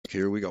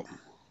Here we go.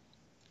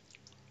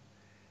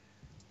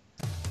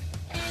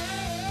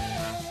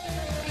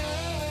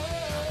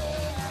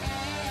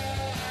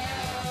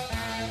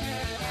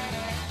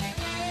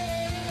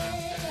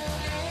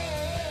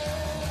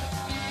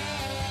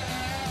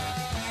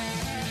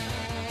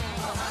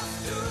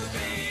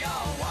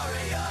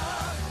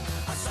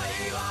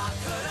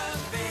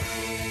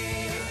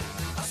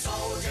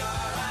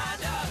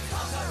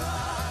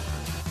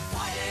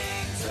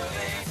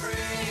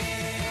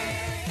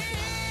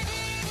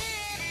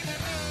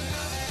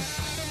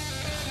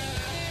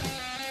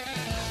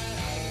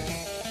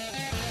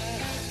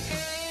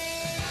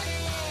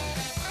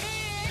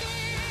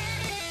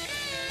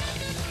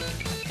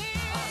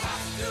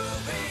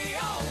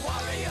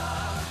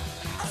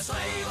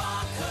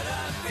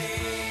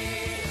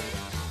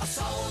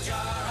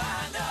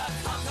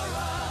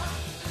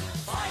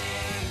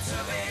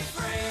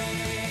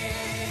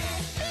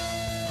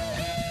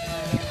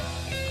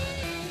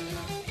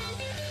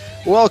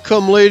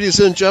 Welcome, ladies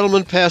and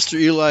gentlemen. Pastor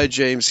Eli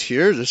James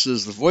here. This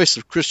is the Voice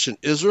of Christian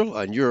Israel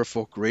on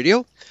Eurofolk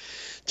Radio.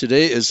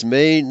 Today is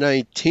May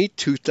 19th,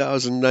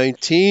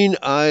 2019.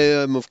 I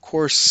am, of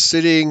course,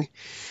 sitting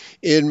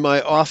in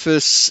my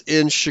office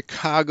in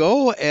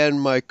Chicago, and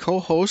my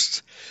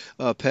co-host,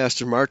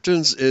 Pastor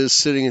Martins, is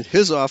sitting in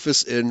his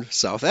office in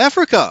South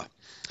Africa.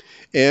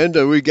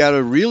 And we got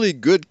a really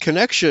good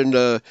connection.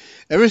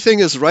 Everything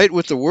is right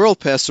with the world,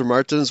 Pastor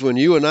Martins, when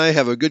you and I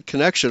have a good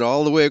connection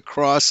all the way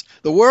across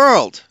the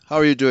world. How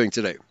are you doing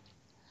today?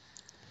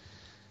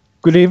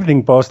 Good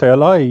evening, Pastor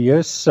Eli.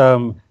 Yes,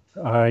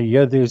 I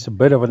hear there's a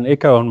bit of an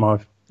echo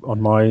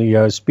on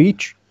my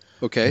speech.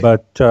 Okay.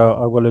 But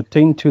I will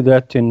attend to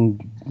that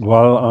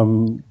while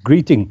I'm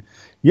greeting.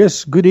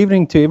 Yes, good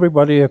evening to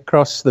everybody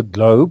across the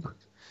globe.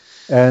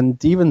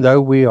 And even though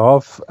we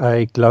are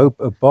a globe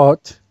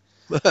apart,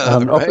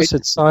 on Right.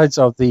 opposite sides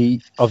of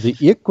the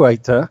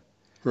equator,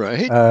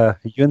 Right.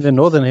 you in the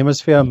northern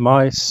hemisphere,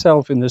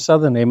 myself in the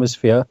southern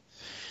hemisphere,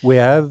 we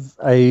have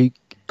a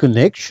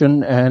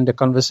connection and a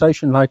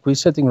conversation like we're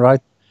sitting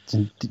right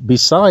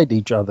beside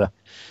each other.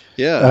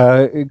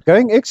 Yeah.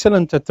 Going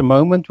excellent at the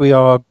moment. We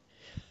are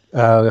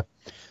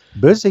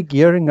busy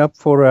gearing up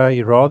for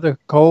a rather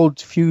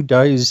cold few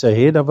days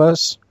ahead of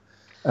us.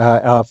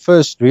 Our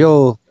first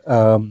real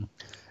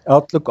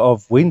outlook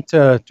of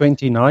winter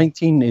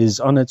 2019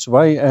 is on its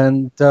way,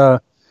 and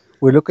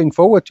we're looking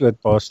forward to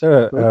it,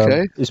 Pastor,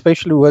 Okay.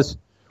 especially with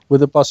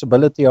the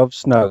possibility of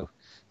snow.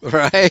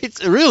 Right.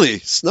 Really?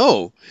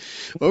 Snow.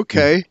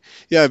 Okay.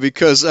 Yeah,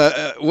 because,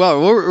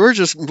 well, we're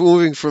just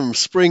moving from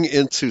spring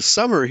into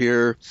summer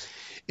here,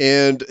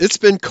 and it's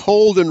been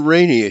cold and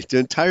rainy. The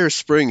entire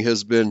spring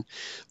has been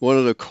one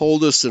of the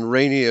coldest and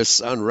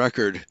rainiest on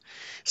record.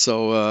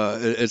 So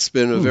it's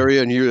been a very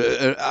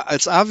unusual.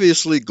 It's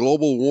obviously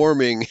global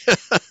warming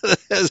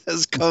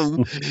has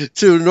come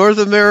to North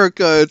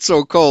America. It's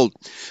so cold.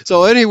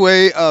 So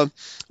anyway,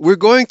 we're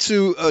going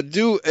to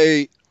do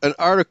an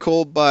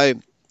article by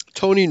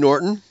Tony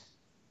Norton,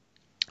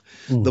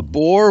 The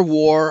Boer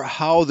War: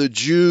 How the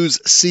Jews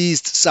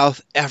Seized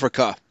South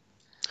Africa.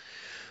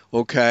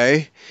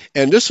 Okay,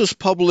 and this was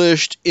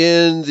published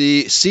in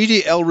the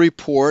CDL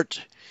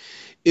report,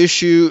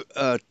 issue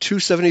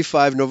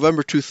 275,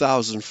 November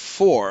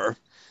 2004,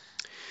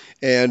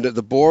 and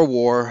the Boer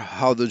War: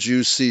 How the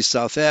Jews Seized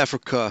South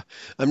Africa.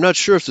 I'm not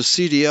sure if the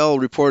CDL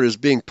report is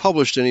being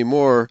published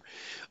anymore.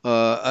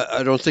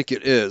 I don't think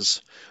it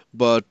is.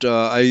 But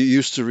I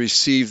used to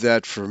receive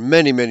that for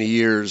many, many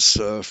years,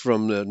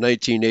 from the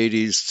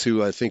 1980s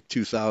to, I think,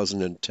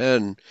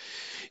 2010.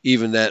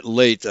 Even that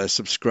late, I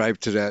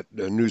subscribed to that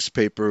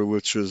newspaper,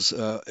 which was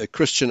a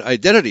Christian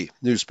identity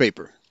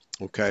newspaper.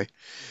 Okay.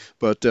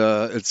 But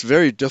it's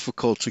very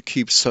difficult to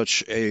keep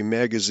such a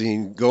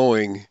magazine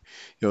going.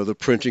 The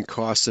printing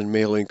costs and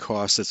mailing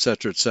costs, et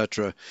cetera, et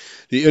cetera.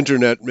 The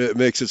internet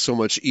makes it so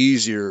much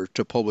easier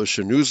to publish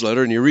a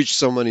newsletter, and you reach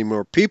so many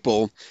more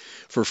people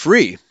for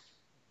free.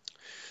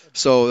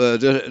 So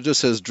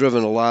this has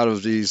driven a lot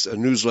of these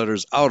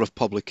newsletters out of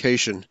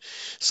publication.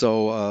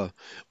 So,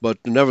 but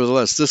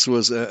nevertheless, this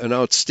was an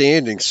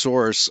outstanding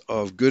source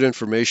of good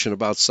information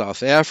about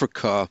South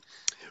Africa.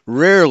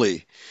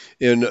 Rarely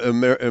in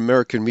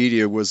American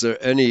media was there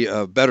any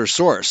better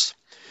source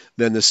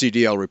than the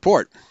CDL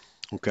report.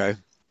 Okay.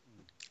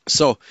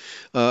 So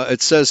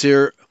it says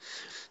here,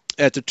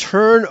 at the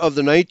turn of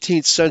the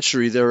 19th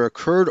century, there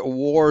occurred a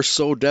war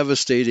so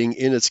devastating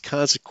in its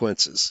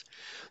consequences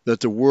that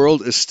the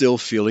world is still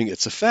feeling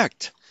its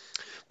effect.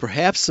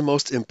 Perhaps the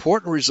most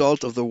important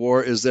result of the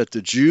war is that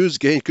the Jews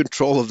gained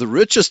control of the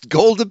richest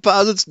gold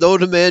deposits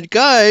known to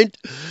mankind,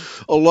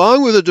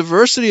 along with a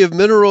diversity of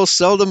minerals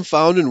seldom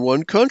found in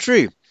one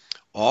country,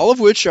 all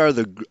of which are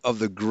of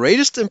the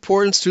greatest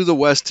importance to the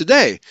West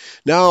today.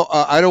 Now,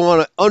 I don't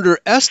want to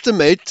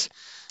underestimate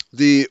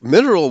the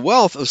mineral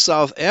wealth of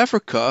South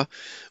Africa.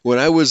 When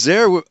I was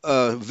there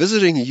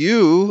visiting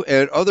you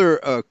and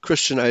other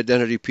Christian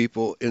identity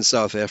people in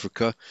South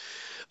Africa,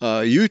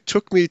 you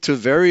took me to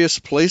various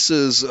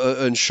places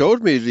and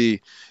showed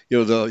me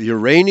the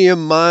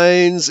uranium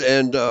mines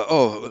and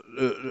Oh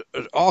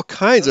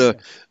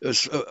yeah.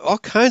 all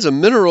kinds of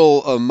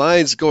mineral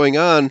mines going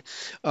on.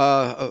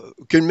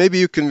 Can maybe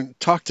you can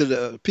talk to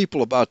the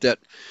people about that,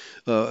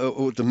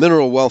 the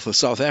mineral wealth of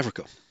South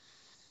Africa.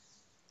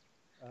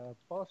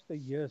 Pastor,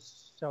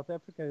 yes, South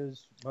Africa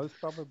is most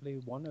probably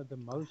one of the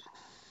most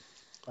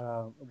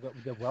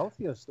the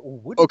wealthiest, or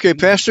would have Okay, been.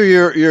 Pastor,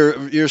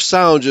 your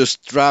sound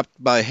just dropped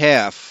by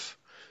half.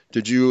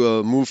 Did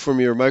you move from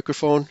your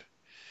microphone?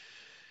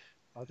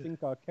 I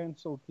think I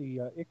cancelled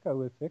the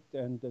echo effect,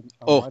 and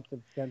I Oh, might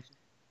have cancelled.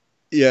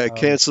 yeah, it Um,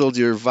 canceled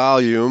your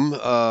volume.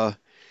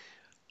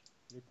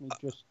 Let me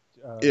just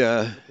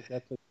Yeah, look at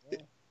that as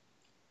well.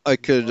 I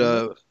Give me a could.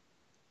 moment.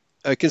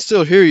 I can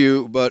still hear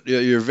you, but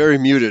you're very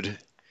muted.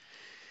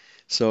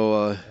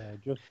 So,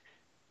 Just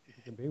if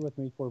you can bear with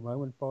me for a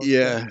moment, Pastor.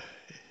 yeah,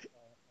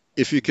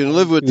 if you I'm can live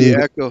going with the to.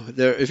 echo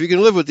there, if you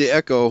can live with the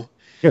echo,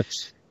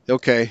 Yes.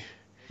 okay.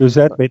 Is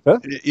that better?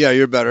 Yeah,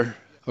 you're better.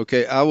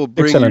 Okay, I will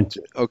bring you. Excellent.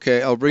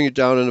 Okay, I'll bring you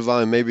down in the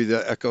volume. Maybe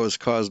the echo is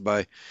caused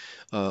by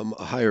a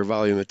higher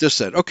volume at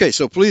this end. Okay,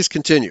 so please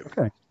continue.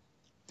 Okay.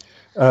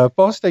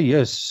 Pastor,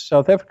 yes,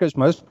 South Africa is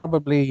most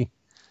probably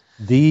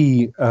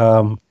the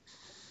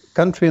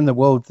country in the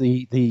world.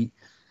 The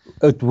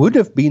It would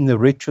have been the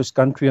richest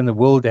country in the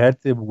world had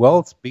the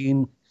wealth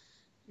been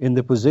in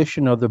the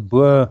possession of the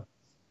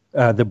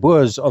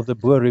Boers of the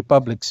Boer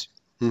republics.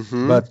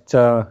 Mm-hmm. But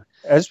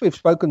as we've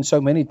spoken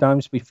so many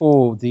times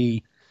before,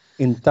 the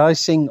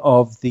enticing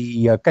of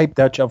the Cape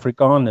Dutch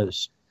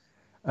Afrikaners.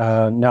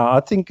 Now,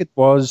 I think it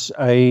was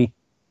a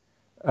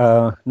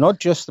not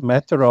just a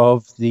matter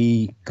of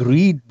the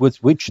greed with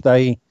which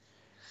they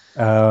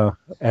uh,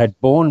 had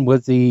borne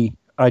with the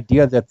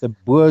idea that the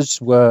Boers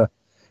were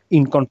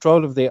in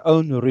control of their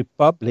own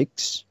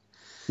republics.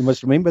 You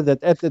must remember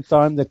that at the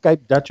time, the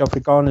Cape Dutch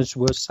Afrikaners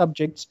were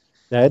subjects.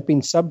 They had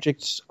been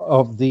subjects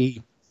of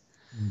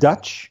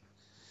Dutch,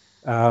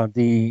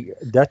 the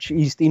Dutch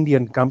East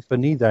Indian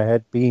Company. They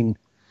had been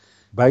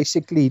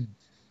basically,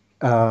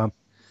 uh,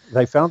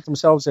 they found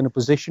themselves in a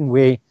position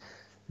where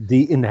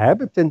the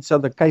inhabitants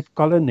of the Cape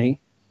Colony,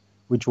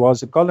 which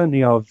was a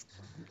colony of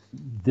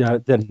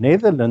the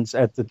Netherlands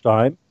at the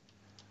time,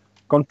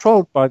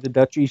 controlled by the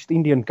Dutch East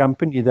Indian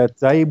Company, that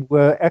they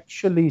were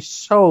actually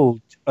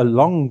sold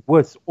along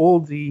with all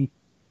the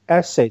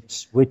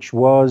assets which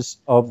was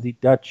of the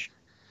Dutch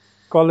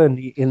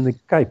colony in the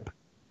Cape.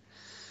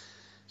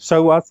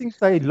 So I think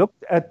they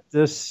looked at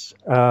this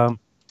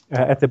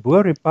at the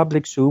Boer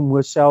republics, whom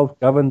were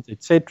self-governed,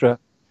 etc.,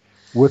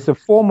 with a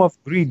form of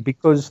greed,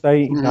 because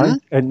they Mm-hmm.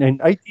 in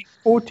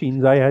 1814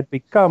 they had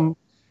become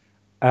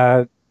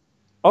uh,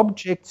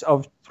 objects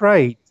of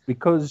trade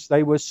because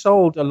they were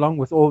sold along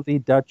with all the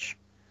Dutch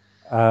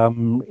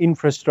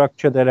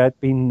infrastructure that had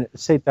been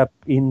set up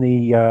in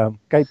the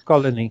Cape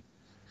Colony.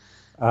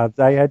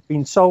 They had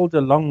been sold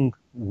along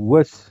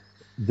with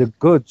the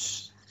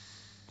goods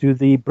to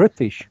the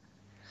British.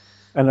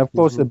 And of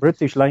course, the Mm-hmm.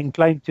 British laying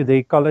claim to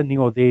their colony,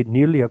 or their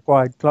newly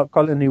acquired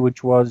colony,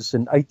 which was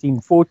in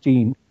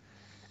 1814.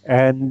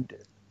 And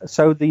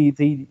so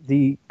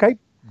the Cape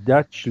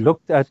Dutch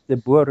looked at the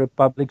Boer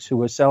republics, who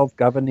were self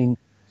governing,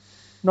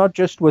 not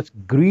just with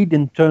greed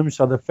in terms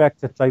of the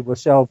fact that they were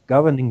self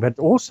governing, but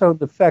also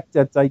the fact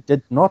that they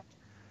did not.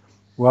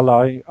 Well,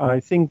 I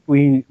think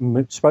we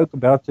spoke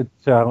about it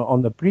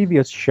on the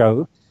previous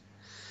show,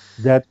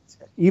 that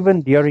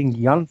even during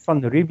Jan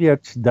van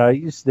Riebeeck's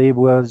days, there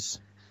was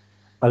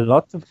a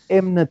lot of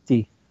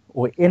enmity.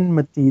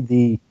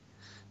 The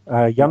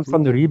Jan Mm-hmm.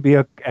 van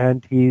Riebeeck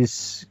and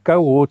his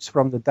cohorts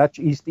from the Dutch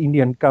East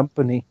Indian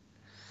Company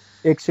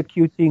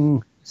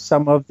executing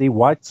some of the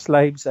white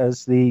slaves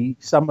as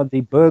some of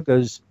the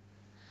burghers,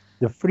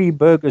 the free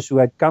burghers who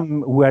had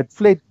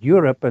fled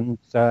Europe and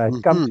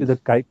had come Mm-hmm. to the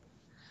Cape,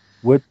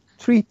 were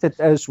treated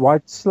as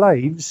white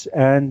slaves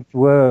and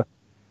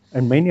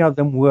many of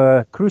them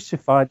were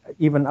crucified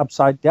even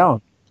upside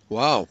down.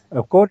 Wow.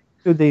 According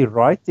to the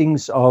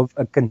writings of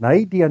a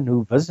Canadian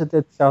who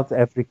visited South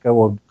Africa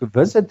or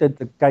visited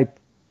the Cape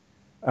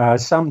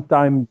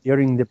sometime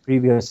during the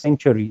previous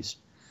centuries,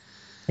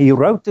 he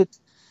wrote it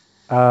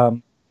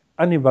um,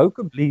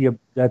 unequivocally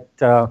that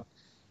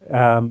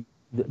Jan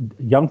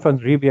van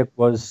Riebeeck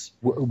was,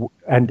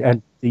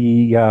 and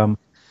the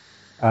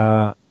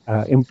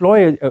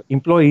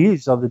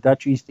employees of the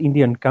Dutch East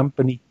Indian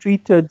Company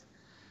treated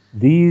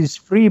these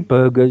free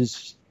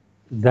burghers.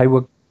 They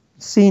were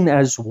seen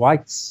as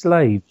white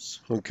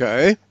slaves,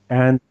 Okay.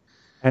 and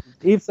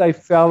if they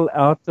fell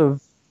out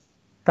of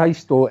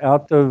taste or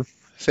out of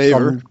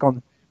Favor.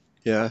 con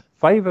Yeah.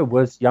 favor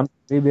with Jan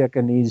Riebeeck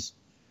and his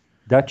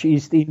Dutch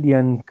East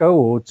Indian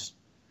cohorts,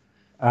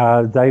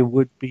 they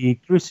would be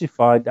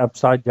crucified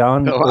upside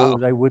down, Oh, or wow.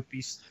 they would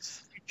be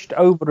stretched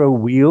over a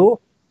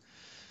wheel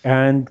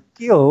and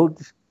killed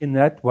in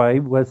that way,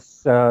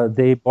 with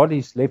their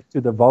bodies left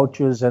to the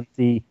vultures and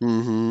the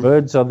Mm-hmm.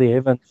 birds of the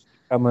heavens to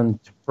come and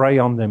prey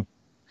on them.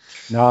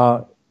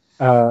 Now,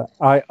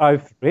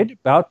 I've read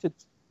about it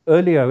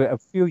earlier, a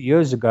few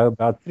years ago,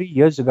 about 3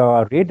 years ago.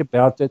 I read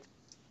about it,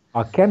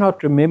 I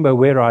cannot remember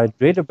where I had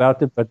read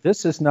about it, but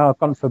this is now a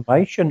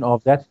confirmation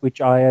of that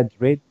which I had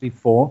read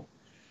before,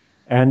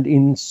 and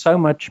in so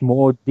much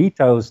more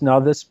details. Now,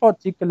 this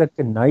particular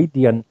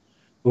Canadian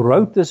who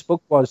wrote this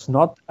book was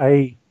not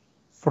a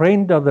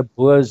friend of the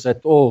Boers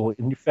at all.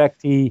 In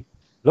fact, he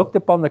looked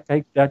upon the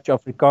Cape Dutch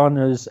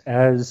Afrikaners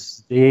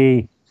as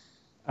the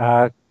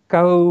uh,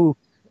 co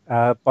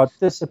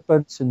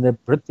participants in the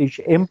British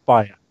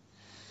Empire.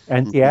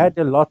 And he Hmm. had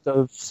a lot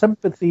of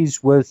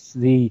sympathies with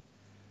the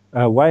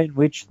way in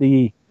which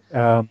the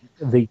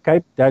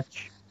Cape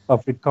Dutch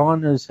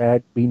Afrikaners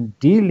had been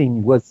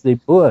dealing with the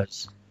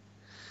Boers.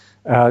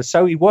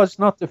 So he was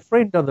not a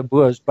friend of the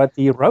Boers, but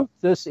he wrote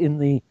this in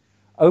the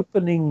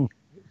opening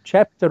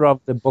chapter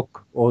of the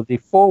book, or the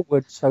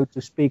foreword, so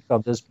to speak,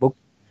 of this book.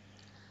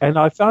 And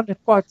I found it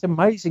quite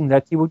amazing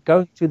that he would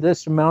go into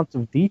this amount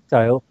of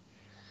detail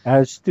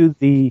as to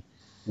the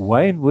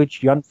way in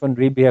which Jan van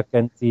Riebeeck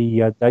and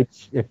the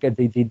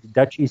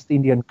Dutch East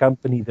Indian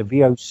Company, the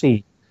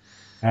VOC,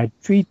 had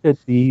treated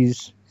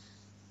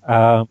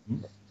um,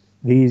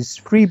 these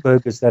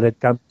freeburgers that had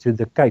come to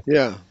the Cape.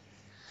 Yeah.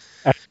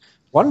 And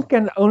one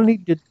can only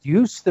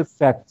deduce the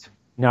fact.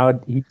 Now,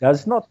 he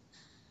does not,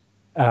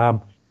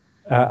 um,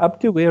 up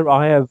to where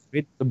I have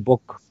read the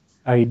book,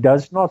 he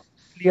does not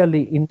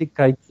clearly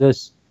indicate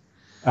this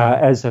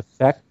as a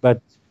fact,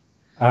 but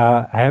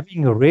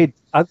having read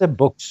other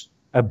books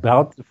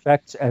about the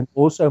facts and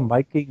also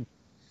making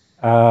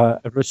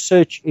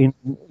research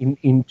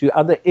into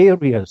other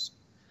areas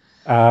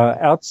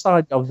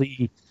outside of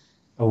the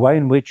way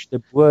in which the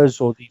Boers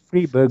or the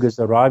Freeburgers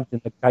arrived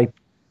in the Cape,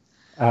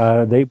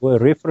 there were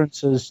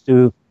references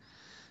to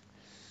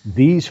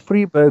these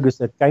Freeburgers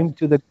that came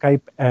to the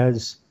Cape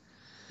as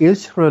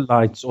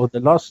Israelites or the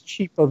lost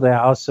sheep of the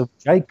house of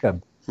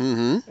Jacob.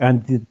 Hmm.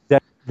 And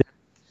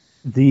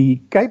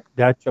the Cape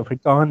Dutch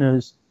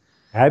Afrikaners,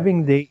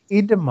 having the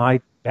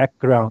Edomite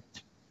background,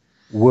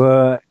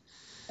 were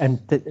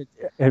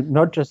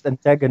not just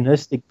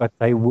antagonistic, but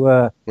they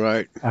were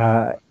Right.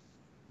 uh,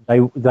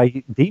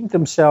 they deemed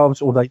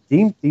themselves, or they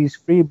deemed these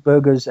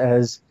Freeburgers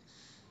as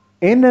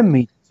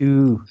enemy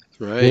to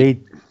Right. their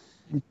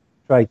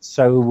traits.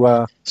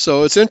 So,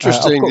 So it's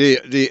of interesting. course,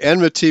 The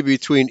enmity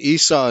between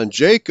Esau and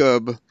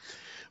Jacob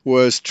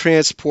was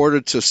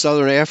transported to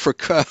southern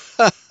Africa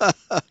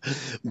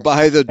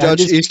by the and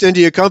Dutch East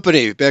India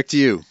Company. Back to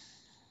you.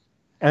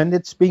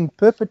 it's being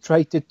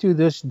perpetrated to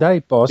this day,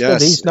 Pastor. Yes.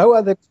 There's no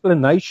other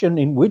explanation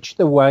in which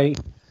the way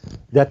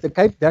that the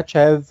Cape Dutch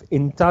have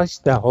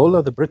enticed the whole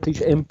of the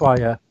British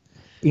Empire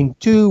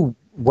into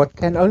what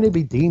can only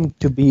be deemed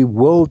to be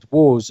world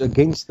wars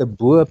against the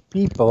Boer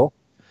people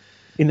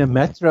in a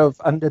matter of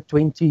under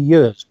 20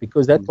 years,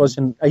 because that Hmm. was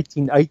in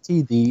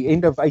 1880, the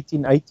end of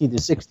 1880, the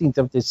 16th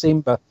of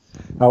December.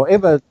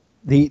 However,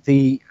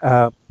 they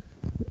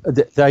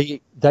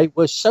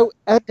were so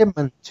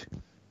adamant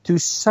to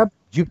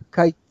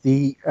subjugate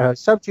the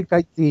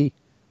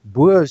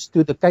Boers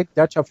to the Cape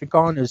Dutch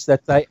Afrikaners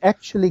that they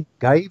actually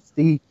gave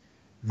the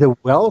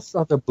wealth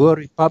of the Boer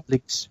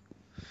republics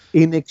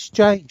in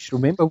exchange.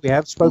 Remember, we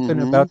have spoken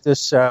Hmm. about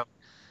this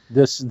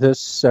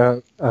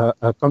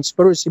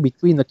conspiracy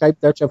between the Cape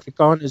Dutch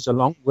Afrikaners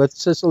along with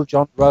Cecil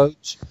John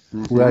Rhodes,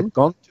 who Hmm. had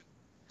gone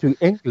to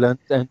England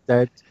and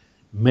had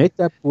met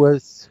up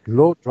with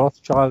Lord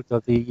Rothschild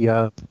of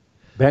the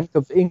Bank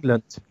of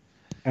England.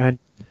 And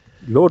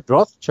Lord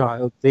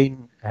Rothschild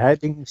then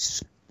having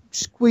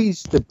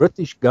squeezed the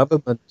British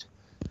government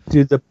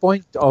to the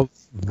point of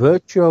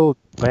virtual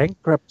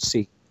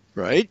bankruptcy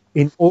Right.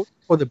 in order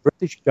for the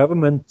British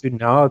government to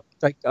now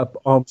take up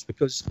arms,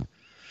 because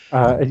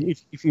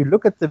if you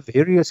look at the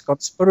various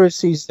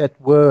conspiracies that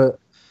were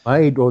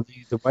made, or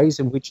the ways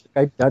in which the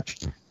Cape Dutch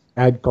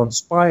had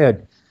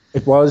conspired,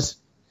 it was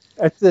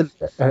at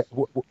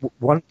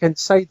one can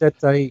say that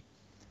they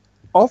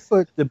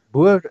offered the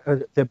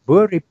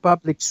Boer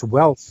Republic's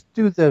wealth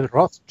to the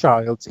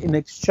Rothschilds in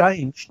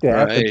exchange to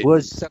have the Right.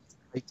 Boers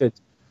subjugated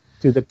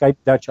to the Cape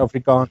Dutch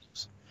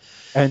Afrikaners.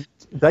 And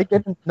they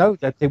didn't know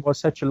that there was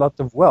such a lot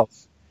of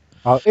wealth.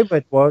 However,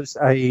 it was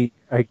a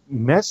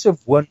massive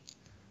win.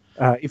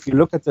 If you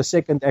look at the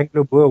Second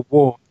Anglo-Boer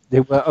War,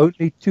 there were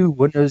only two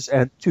winners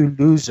and two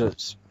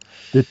losers.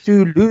 The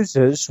two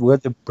losers were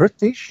the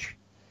British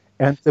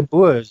and the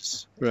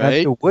Boers, and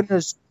Right. the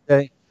winners,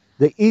 the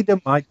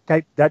Edomite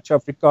Cape Dutch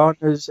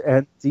Afrikaners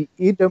and the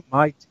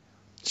Edomite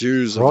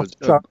Jews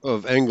Rothschild,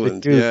 of the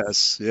England. Jews.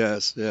 Yes.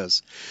 Yes.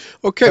 Yes.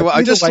 Okay. But Well,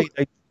 I either just way,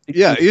 they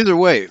yeah. succeeded. Either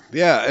way.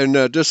 Yeah. And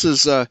this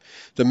is the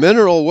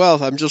mineral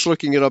wealth. I'm just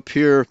looking it up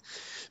here.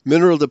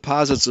 Mineral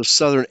deposits of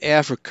southern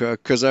Africa,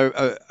 because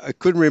I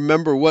couldn't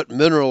remember what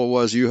mineral it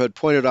was. You had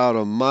pointed out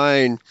a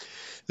mine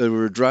that we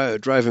were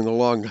driving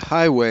along the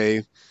highway,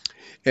 and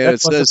That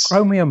it was a says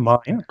chromium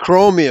mine.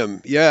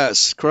 chromium.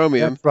 Yes,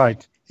 chromium. That's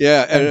right.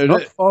 Yeah, And and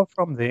uh-huh,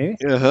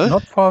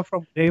 not far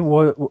from there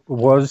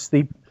was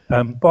the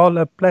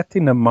Impala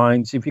platinum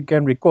mines. If you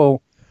can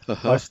recall,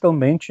 I uh-huh, still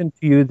mentioned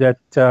to you that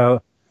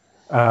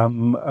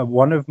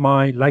one of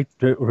my late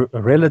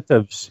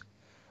relatives,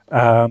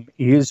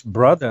 his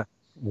brother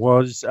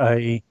was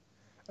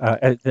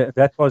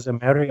That was a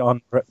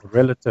Marion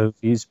relative.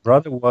 His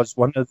brother was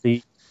one of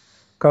the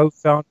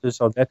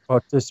co-founders of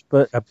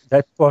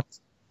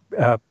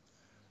uh,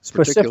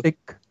 Particular. specific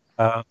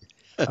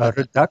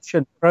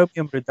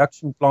chromium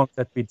reduction plant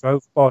that we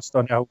drove past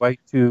on our way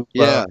to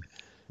Yeah.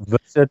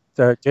 visit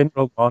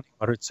General Mani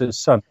Maritz's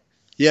son.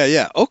 Yeah,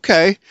 yeah.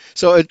 Okay.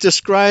 So it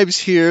describes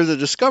here the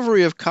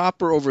discovery of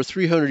copper over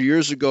 300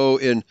 years ago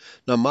in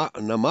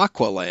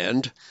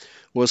Namaqualand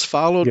was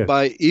followed Yes,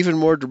 by even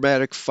more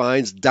dramatic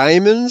finds: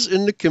 diamonds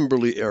in the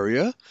Kimberley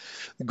area,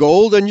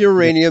 gold and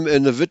yes, uranium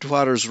in the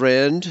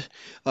Witwatersrand,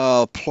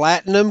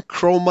 platinum,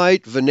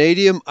 chromite,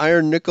 vanadium,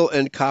 iron, nickel,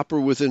 and copper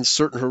within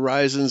certain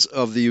horizons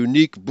of the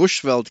unique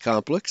Bushveld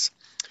complex,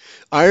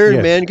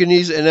 iron, yes.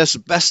 manganese, and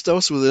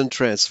asbestos within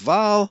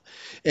Transvaal,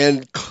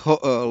 and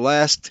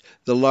last,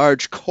 the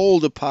large coal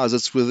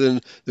deposits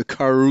within the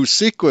Karoo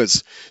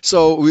sequence.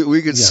 So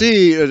we could Yeah.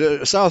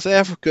 see South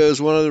Africa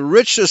is one of the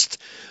richest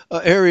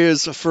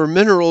areas for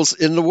minerals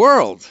in the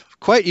world.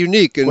 Quite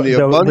unique in Well, the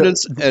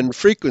abundance and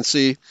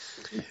frequency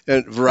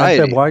and and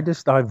the variety.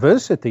 widest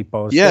diversity,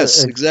 Pastor.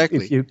 Yes, If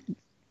exactly. you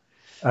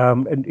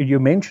and you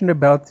mentioned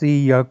about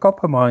the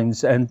copper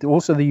mines and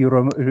also the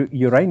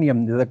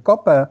uranium. The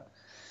copper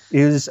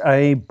is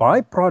a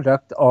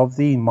byproduct of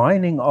the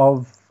mining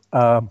of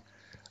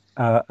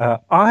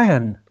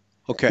iron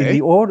in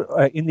Okay.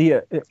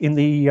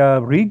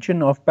 the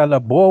region of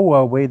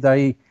Palaboa, where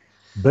they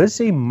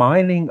busy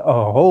mining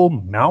a whole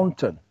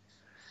mountain,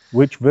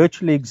 which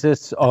virtually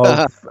exists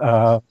of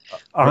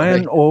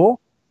Right. iron ore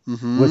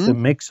with Mm-hmm. a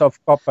mix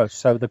of copper.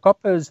 So the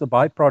copper is the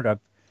byproduct.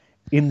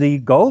 In the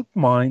gold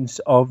mines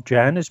of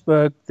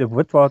Johannesburg, the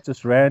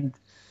Witwatersrand,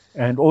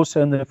 and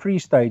also in the Free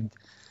State,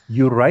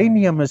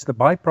 uranium is the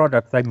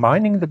byproduct. They're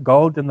mining the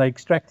gold and they're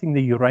extracting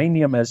the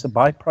uranium as a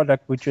byproduct,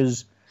 which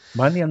is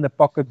money in the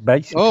pocket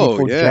basically Oh,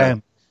 for yeah.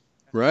 jam.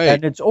 Right.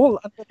 And it's all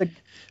under the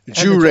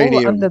and it's all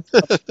Juranium. under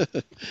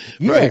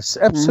Right. yes,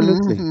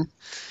 absolutely. Hmm.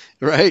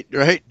 Right,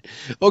 right.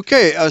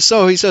 Okay,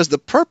 so he says the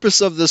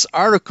purpose of this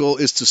article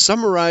is to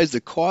summarize the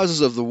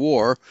causes of the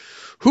war,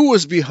 who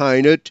was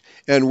behind it,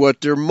 and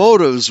what their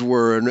motives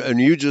were. And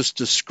you just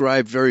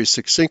described very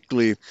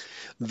succinctly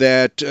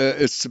that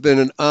it's been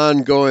an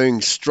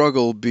ongoing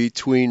struggle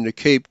between the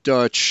Cape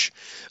Dutch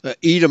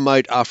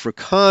Edomite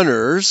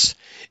Afrikaners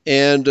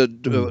and the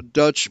Mm,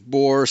 Dutch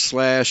Boer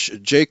slash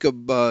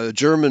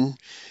German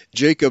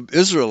Jacob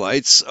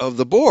Israelites of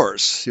the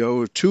Boers. You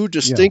know,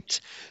 yeah.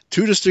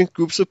 two distinct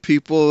groups of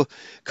people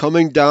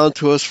coming down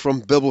to us from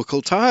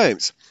biblical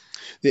times.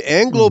 The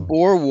Mm,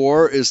 Anglo-Boer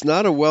War is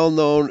not a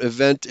well-known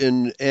event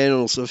in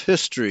annals of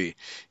history.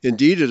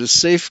 Indeed, it is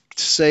safe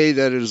to say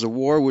that it is a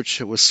war which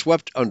was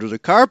swept under the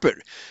carpet.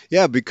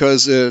 Yeah,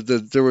 because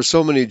there were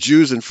so many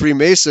Jews and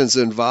Freemasons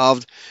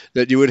involved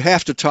that you would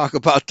have to talk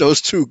about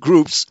those two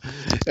groups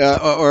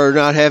or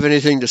not have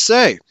anything to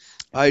say.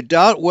 I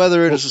doubt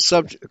whether it is a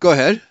subject. Go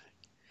ahead.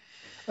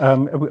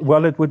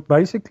 well, it would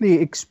basically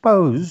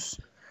expose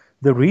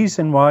the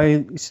reason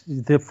why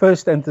the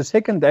first and the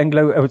second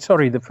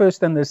the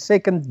first and the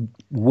second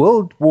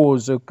world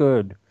wars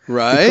occurred,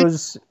 Right?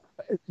 because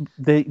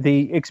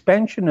the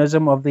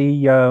expansionism of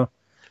the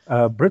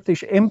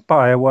British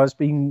Empire was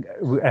being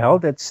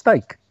held at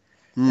stake,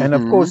 and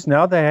of Mm-hmm. course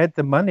now they had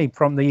the money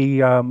from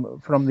the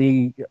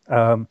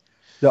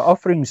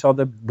offerings of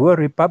the Boer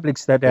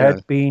republics that Yeah.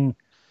 had been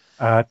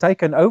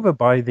taken over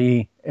by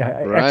the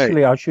Right.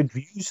 actually I should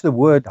use the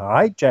word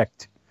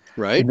hijacked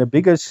in Right. the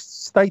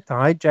biggest state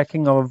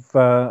hijacking of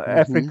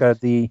Mm-hmm. Africa.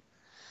 The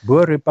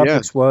Boer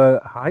Yeah. republics were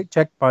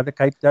hijacked by the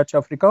Cape Dutch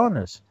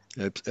Afrikaners.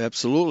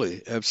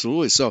 Absolutely,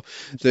 absolutely. So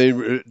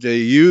they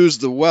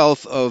used the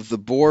wealth of the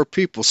Boer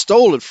people,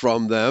 stole it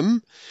from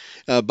them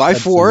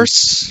Absolutely.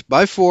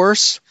 by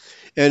force,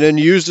 and then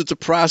used it to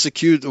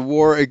prosecute the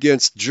war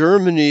against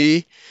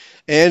Germany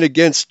and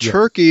against Yeah.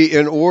 Turkey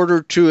in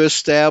order to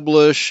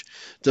establish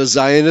the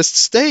Zionist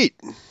state.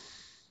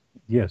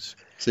 Yes.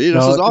 See,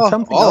 this is Now,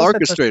 all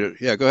orchestrated.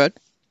 Yeah, go ahead.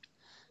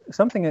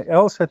 something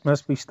else that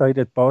must be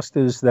stated, Pastor,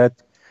 is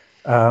that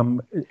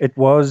it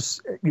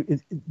was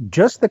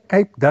just the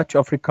Cape Dutch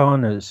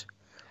Afrikaners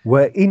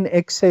were in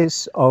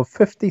excess of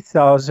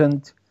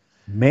 50,000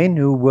 men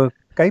who were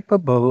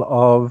capable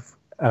of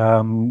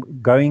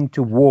going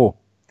to war.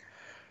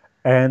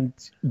 And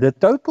the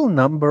total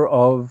number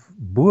of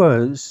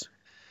Boers,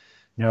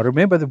 now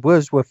remember the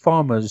Boers were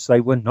farmers,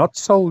 they were not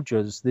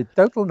soldiers. The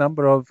total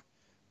number of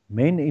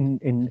men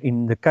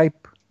in the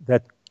Cape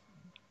that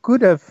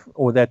could have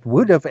or that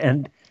would have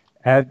and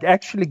had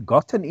actually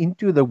gotten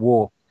into the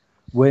war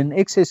were in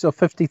excess of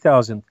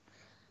 50,000.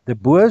 The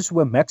Boers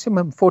were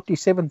maximum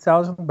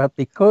 47,000, but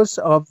because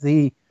of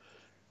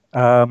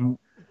um,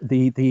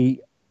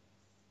 the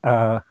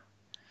uh,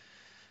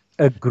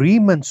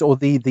 agreements or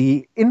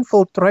the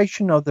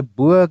infiltration of the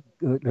Boer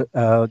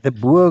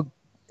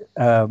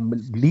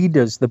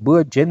leaders, the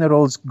Boer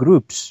generals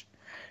groups,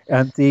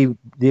 and the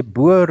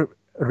Boer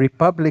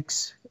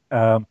republics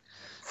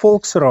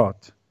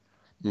Volksraad,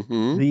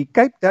 Hmm. the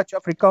Cape Dutch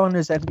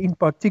Afrikaners, and in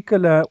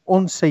particular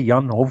Onze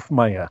Jan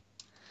Hofmeyer.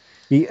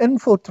 He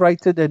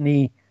infiltrated and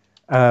he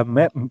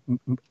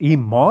he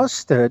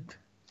mastered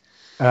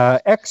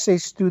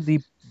access to the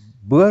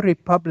Boer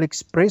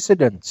Republic's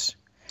presidents,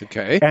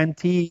 Okay. and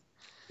he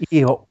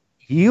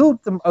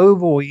healed them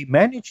over, or he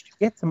managed to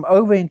get them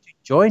over into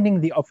joining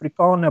the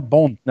Afrikaner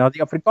Bond. Now, the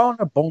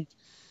Afrikaner Bond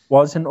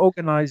was an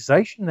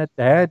organization that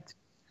had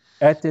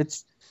at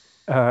its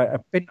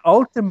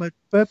penultimate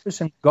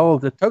purpose and goal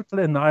the total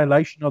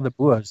annihilation of the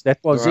Boers. That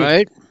All was it.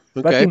 right.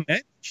 But Okay. he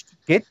managed to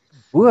get the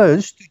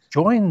Boers to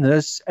join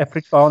this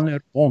Afrikaner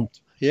Bond.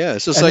 Yeah,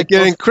 it's just And like it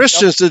getting was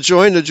Christians to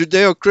join the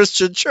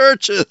Judeo-Christian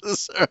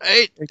churches,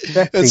 right? And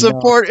exactly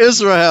support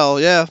Israel.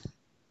 Yeah.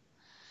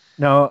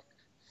 now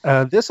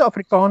this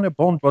Afrikaner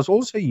Bond was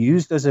also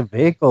used as a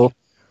vehicle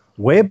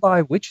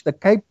whereby which the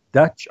Cape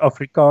Dutch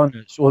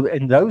Afrikaners, or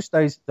in those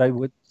days they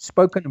were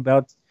spoken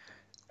about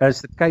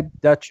as the Cape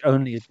Dutch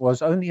only. It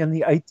was only in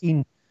the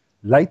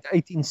late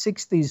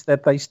 1860s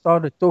that they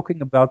started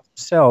talking about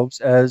themselves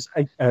as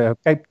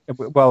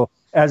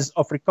as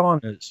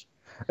Afrikaners.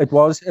 It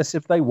was as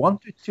if they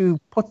wanted to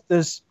put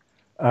this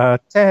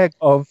tag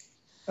of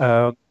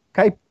uh,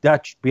 Cape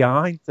Dutch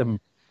behind them.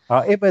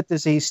 However, it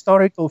is a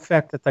historical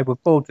fact that they were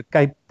called the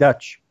Cape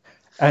Dutch.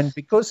 And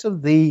because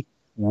of the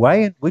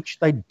way in which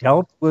they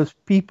dealt with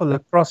people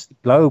across the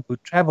globe who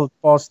traveled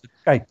past the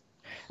Cape,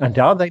 and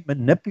how they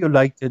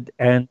manipulated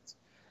and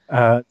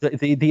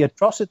the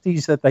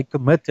atrocities that they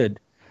committed,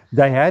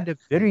 they had a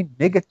very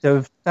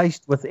negative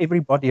taste with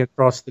everybody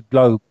across the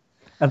globe.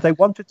 And they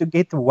wanted to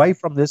get away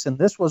from this. And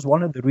this was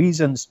one of the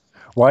reasons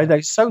why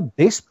they so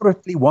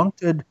desperately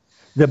wanted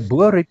the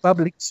Boer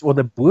republics, or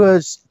the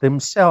Boers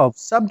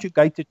themselves,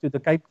 subjugated to the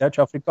Cape Dutch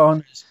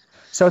Afrikaners,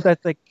 so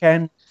that they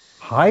can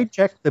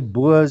hijack the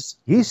Boers'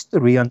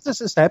 history. And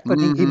this is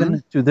happening Mm-hmm.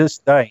 even to this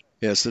day.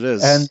 Yes, it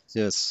And is.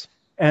 Yes.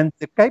 and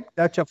the Cape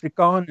Dutch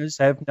Afrikaners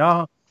have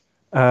now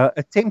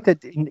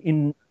attempted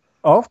in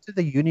after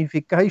the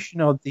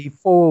unification of the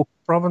four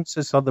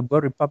provinces of the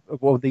Boer Republic,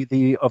 or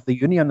the of the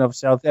Union of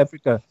South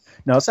Africa.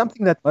 Now,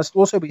 something that must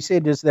also be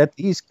said is that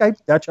these Cape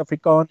Dutch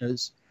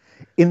Afrikaners,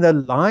 in the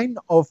line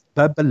of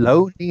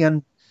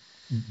Babylonian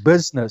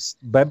business,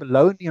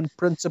 Babylonian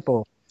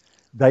principle,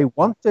 they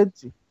wanted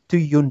to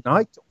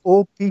unite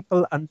all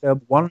people under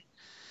one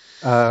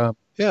uh,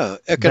 Yeah.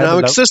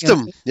 Economic Babylonian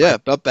system. Yeah.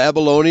 empire, A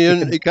Babylonian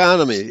economic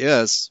economy.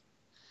 Yes.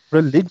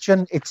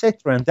 religion,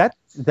 etc. And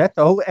that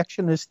whole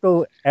action is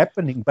still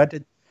happening, but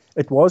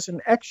it was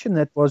an action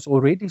that was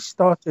already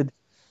started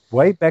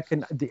way back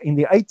in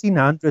the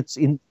 1800s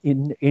in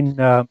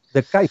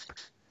the Cape.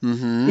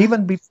 Mm-hmm.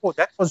 Even before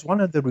that, was one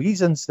of the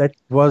reasons that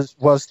was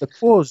the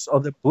cause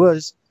of the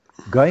Boers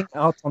going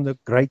out on the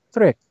Great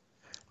Trek.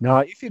 Now,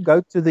 if you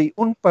go to the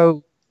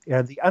UNPO,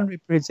 the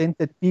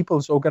Unrepresented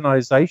People's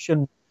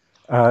Organization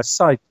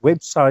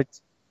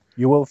website,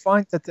 you will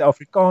find that the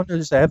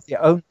Afrikaners have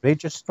their own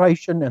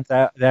registration, and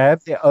they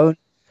have their own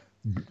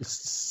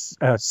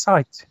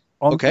site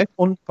on the Okay.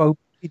 UNPO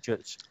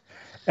pages.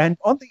 And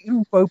on the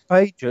UNPO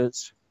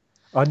pages,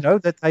 I know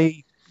that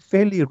they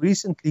fairly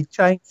recently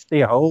changed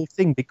their whole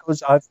thing,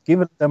 because I've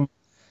given them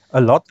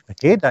a lot of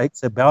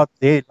headaches about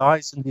their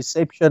lies and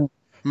deception,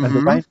 and the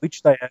Mm-hmm. way in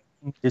which they have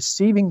been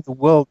deceiving the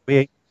world,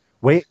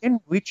 where in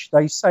which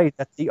they say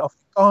that the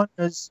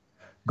Afrikaners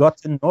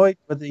got annoyed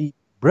with the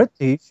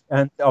British,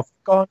 and the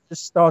Afrikaners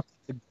started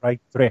the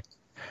Great Trek.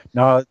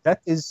 Now,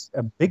 that is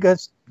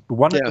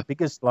one of Yeah. the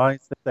biggest lies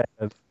that they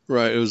have.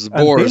 Right. It was the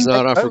And Boers, then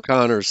they not go,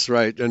 Afrikaners.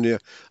 Right. And the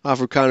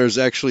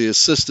Afrikaners actually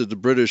assisted the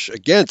British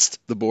against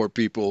the Boer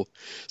people.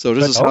 So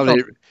but hold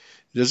on,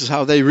 this is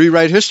how they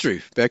rewrite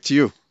history. Back to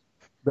you.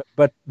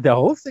 but the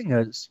whole thing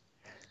is,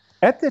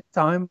 at the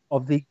time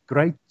of the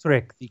Great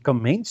Trek, the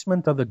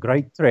commencement of the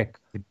Great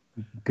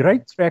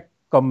Trek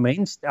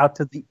commenced out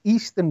of the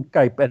Eastern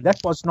Cape, and that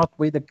was not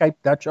where the Cape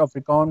Dutch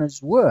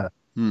Afrikaners were.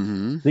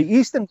 Mm-hmm. The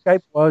Eastern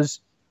Cape was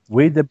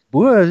where the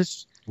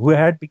Boers, who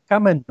had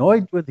become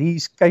annoyed with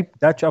these Cape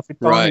Dutch Right.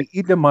 Afrikaner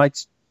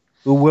Edomites,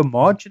 who were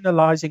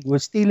marginalizing, were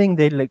stealing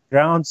their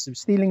grounds,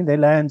 stealing their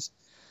lands.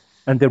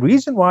 And the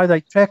reason why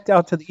they tracked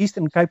out to the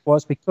Eastern Cape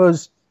was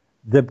because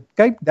the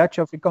Cape Dutch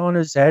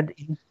Afrikaners had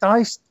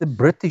enticed the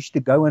British to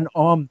go and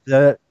arm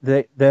the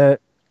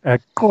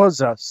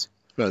Xhosas,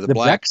 Right. The the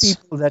black blacks.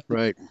 people that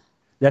Right.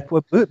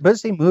 were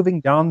busy moving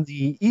down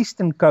the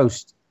eastern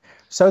coast.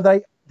 So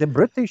the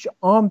British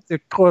armed the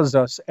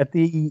Xhosas at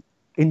the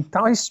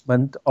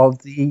enticement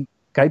of the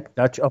Cape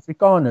Dutch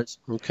Afrikaners.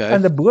 Okay.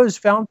 And the Boers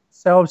found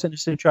themselves in a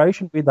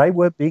situation where they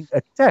were being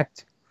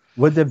attacked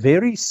with the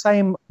very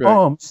same Right.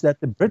 arms that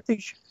the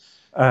British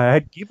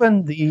had given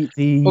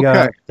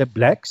Okay. the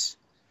blacks,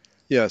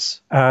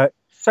 Yes.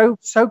 so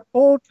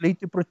called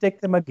to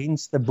protect them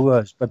against the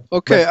Boers.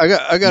 Okay.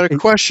 I got a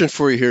question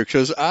for you here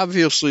because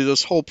obviously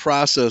this whole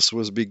process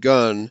was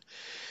begun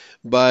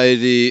by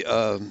the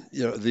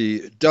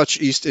Dutch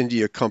East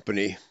India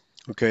Company.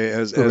 Okay,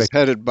 as Correct.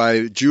 headed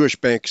by Jewish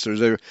banksters.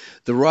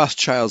 The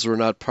Rothschilds were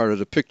not part of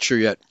the picture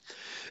yet.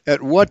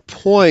 At what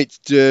point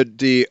did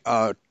the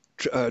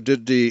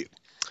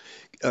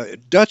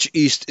Dutch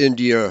East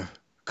India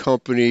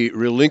Company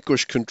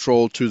relinquish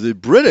control to the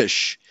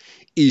British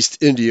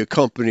East India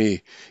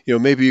Company.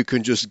 Maybe you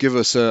can just give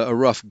us a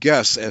rough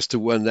guess as to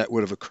when that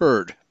would have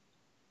occurred.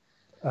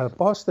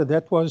 Pastor,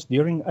 that was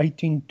during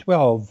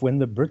 1812 when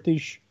the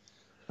British,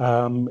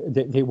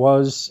 there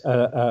was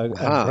a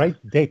Aha.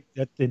 great debt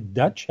that the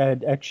Dutch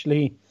had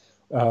actually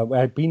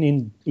had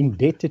been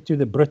indebted to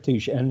the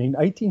British. And in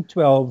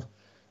 1812,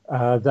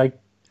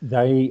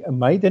 they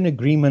made an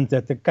agreement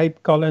that the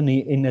Cape Colony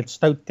in its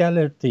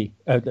totality,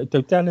 Yeah,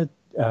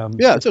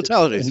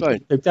 totality. It's fine.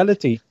 in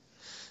totality,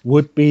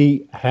 would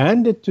be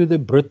handed to the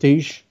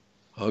British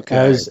Okay.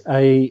 as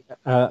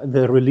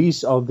the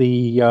release of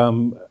the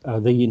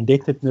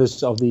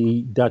indebtedness of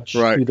the Dutch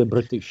Right. to the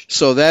British.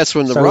 So that's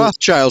when the So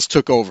Rothschilds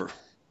took over.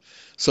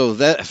 So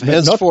that not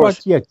henceforth,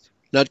 quite yet.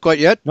 not quite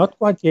yet. Not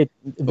quite yet.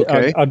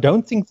 Okay. I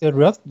don't think the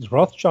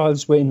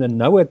Rothschilds were in the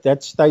know at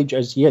that stage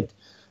as yet.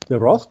 The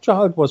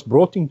Rothschild was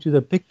brought into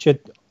the picture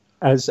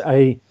as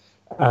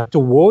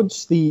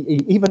towards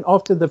even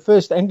after the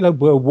First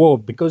Anglo-Boer War,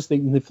 because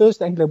in the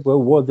First Anglo-Boer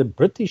War, the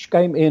British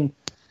came in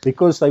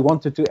because they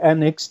wanted to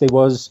annex. There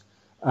was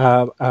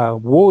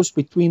wars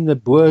between the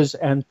Boers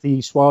and the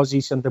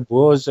Swazis, and the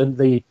Boers and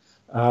the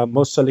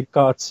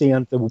Mosalikatsi,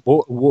 and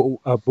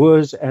the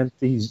Boers and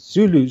the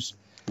Zulus.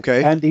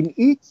 Okay. And in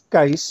each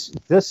case,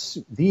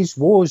 these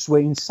wars were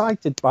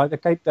incited by the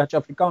Cape Dutch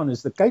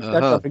Afrikaners. The Cape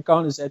Dutch Uh-huh.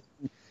 Afrikaners had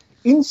been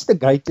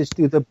instigators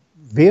to the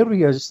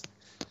various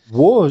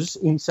wars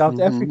in South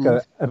Mm-hmm.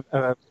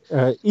 Africa,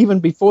 even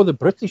before the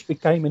British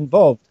became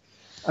involved.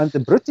 And the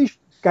British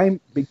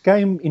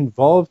became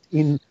involved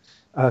in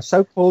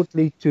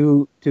so-calledly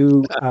to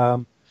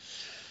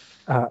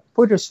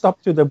put a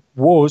stop to the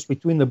wars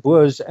between the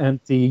Boers and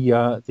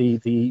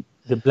the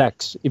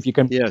blacks, if you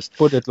can Yes.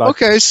 put it like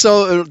Okay. that.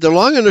 So the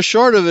long and the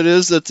short of it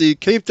is that the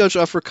Cape Dutch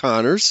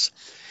Afrikaners,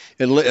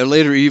 and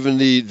later even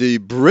the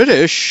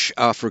British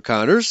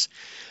Afrikaners,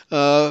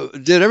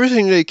 did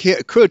everything they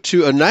could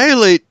to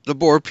annihilate the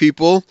Boer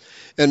people,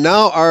 and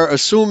now are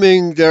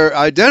assuming their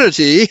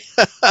identity,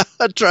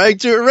 trying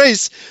to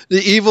erase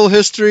the evil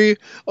history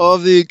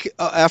of the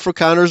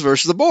Afrikaners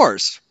versus the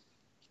Boers.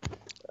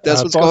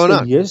 That's what's going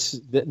Pastor, on. yes,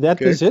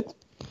 that Okay. is it.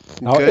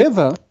 Okay.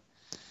 However,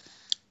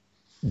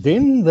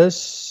 then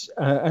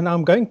and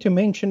I'm going to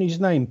mention his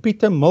name,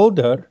 Peter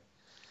Mulder,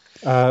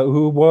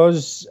 who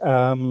was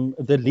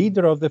the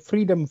leader of the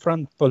Freedom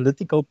Front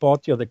political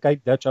party of the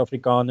Cape Dutch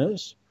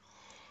Afrikaners,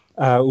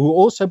 who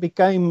also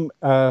became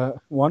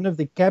one of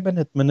the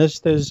cabinet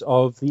ministers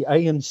of the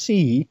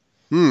ANC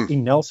Hmm.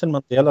 in Nelson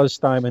Mandela's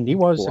time. And he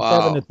was a Wow.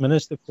 cabinet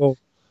minister for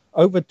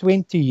over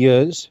 20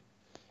 years.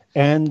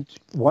 And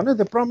one of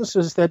the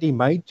promises that he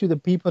made to the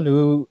people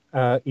who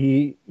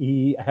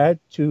he had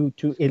to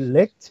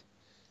elect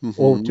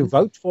or to Hmm.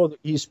 vote for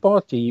his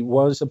party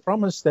was a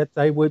promise that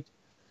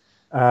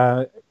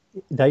uh,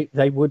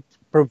 they would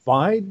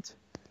provide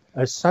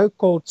a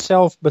so-called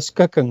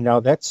self-beskikking. Now,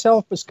 that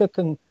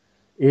self-beskikking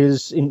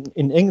is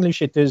in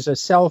English, it is a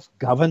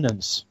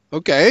self-governance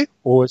Okay.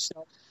 or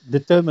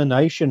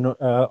self-determination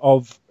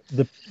of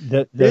the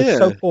Yeah.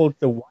 so-called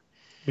the one,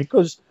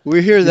 because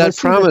We hear you will that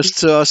see that promised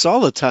to us all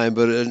the time,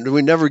 but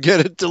we never get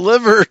it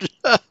delivered.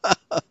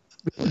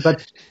 but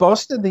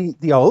Pastor,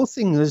 the whole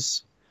thing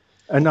is,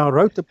 and I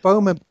wrote a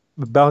poem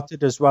about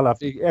it as well.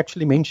 I've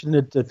actually mentioned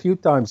it a few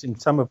times in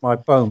some of my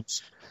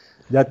poems,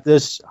 that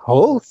this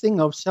whole thing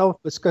of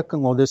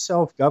self-beskikking or the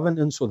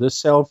self-governance or the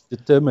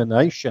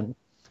self-determination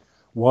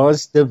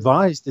was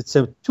devised. It's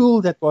a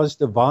tool that was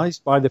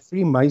devised by the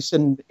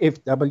Freemason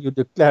F.W.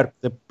 de Klerk,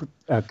 the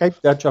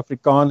Cape Dutch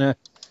Afrikaner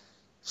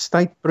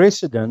state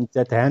president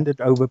that handed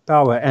over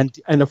power. And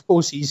of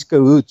course, his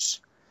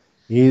cahoots,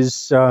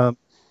 his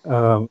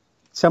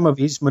some of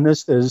his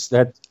ministers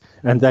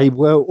and they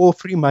were all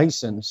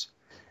Freemasons,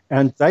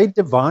 and they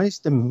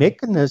devised a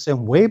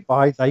mechanism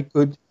whereby they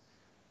could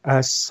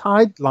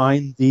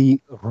sideline the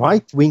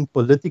right-wing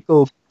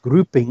political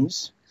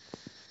groupings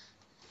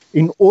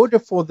in order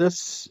for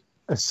this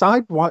the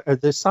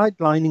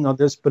sidelining of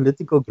this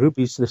political group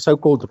is the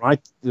so-called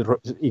right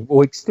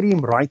or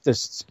extreme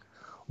rightists,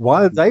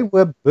 while they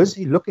were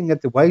busy looking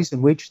at the ways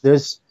in which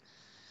this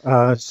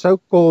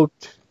so-called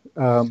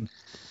um,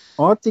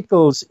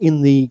 articles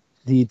in the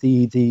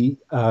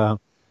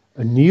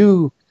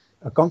new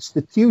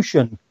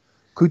constitution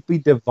could be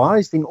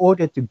devised in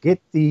order to get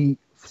the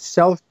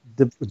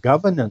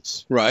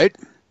self-governance. Right.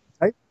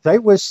 They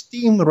were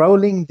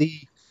steamrolling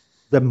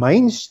the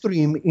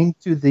mainstream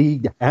into the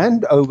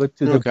handover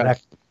to the Okay.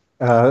 black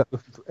to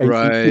the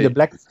Right.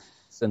 black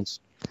citizens.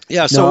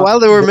 Yeah, so Now, while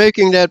they were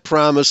making that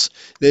promise,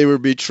 they were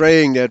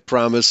betraying that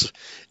promise,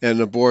 and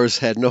the Boers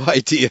had no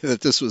idea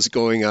that this was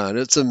going on.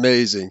 It's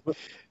amazing.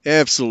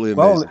 Absolutely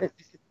well, amazing.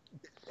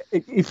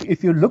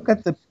 if you look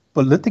at the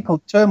political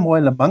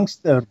turmoil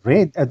amongst the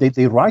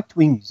right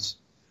wings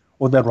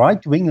or the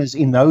right wingers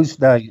in those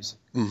days,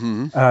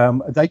 Hmm.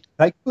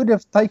 they could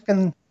have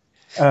taken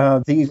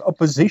the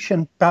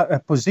opposition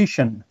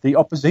position, the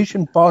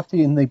opposition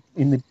party in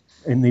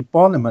the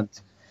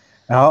parliament.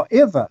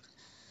 However,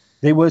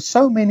 there were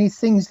so many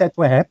things that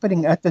were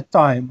happening at the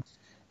time,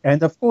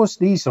 And of course,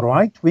 these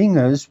right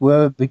wingers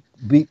were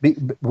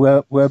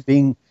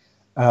being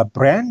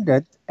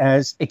branded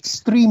as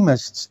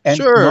extremists and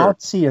Sure.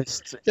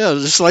 Nazis, Yeah,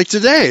 just like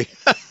today.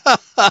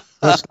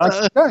 just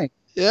like today.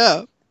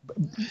 Yeah.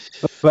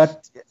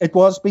 But it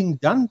was being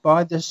done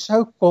by the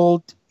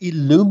so-called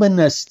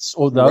Illuminists,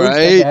 or those that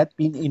Right. had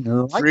been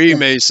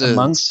enlightened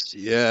amongst. Freemasons.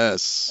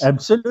 Yes.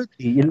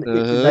 Absolutely,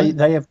 Uh-huh.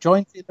 they have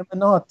joined the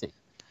Illuminati.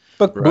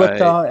 Right.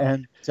 Pickwater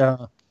and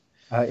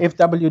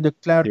F.W. de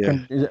Klerk Yeah.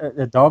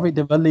 and David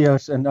de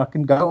Villiers, and I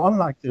can go on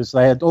like this.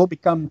 They had all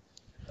become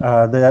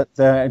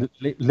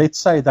let's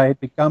say they had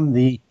become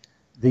the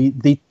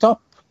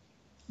top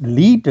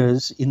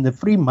leaders in the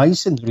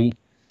Freemasonry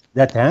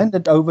that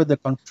handed over the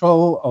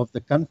control of the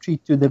country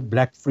to the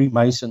Black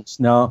Freemasons.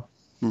 Now,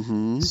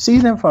 Mm-hmm.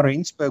 Sina van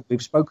Rensburg,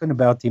 we've spoken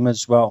about him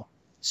as well.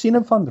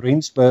 Sina van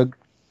Rensburg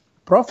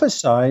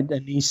prophesied,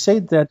 and he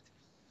said that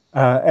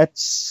at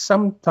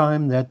some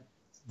time that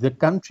the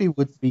country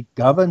would be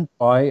governed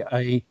by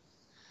a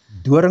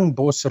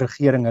Doornbos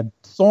regering, a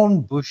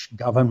Thornbush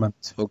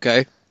government.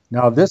 Okay.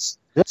 Now, this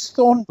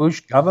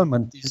Thornbush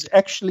government is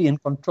actually in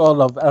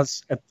control of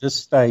us at this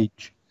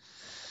stage.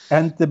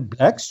 And the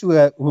blacks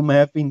whom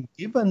have been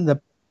given the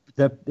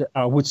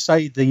I would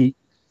say the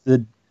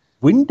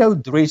window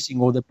dressing,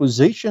 or the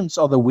positions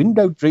of the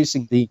window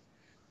dressing, the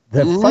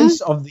Mm-hmm. face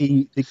of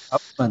the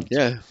government,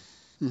 Yeah.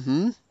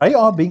 Mm-hmm. they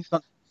are being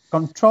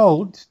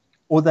controlled,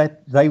 or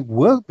that they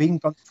were being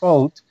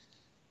controlled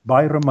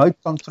by remote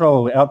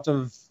control out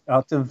of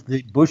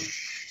the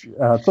Bush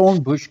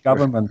Thornbush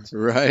government.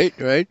 Right.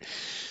 Right.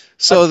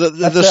 So But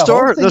the the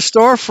whole the thing,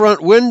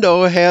 storefront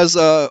window has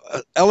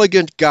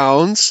elegant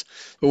gowns,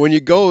 but when you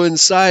go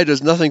inside,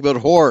 there's nothing but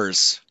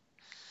whores.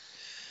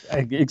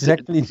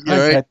 exactly All like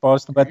right. that,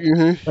 Pastor.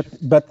 Mm-hmm.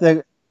 But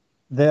the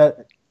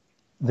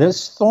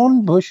this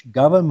Thornbush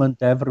government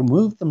have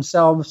removed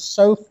themselves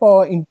so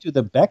far into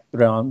the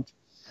background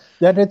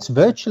that it's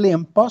virtually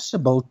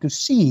impossible to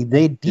see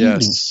their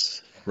dealings.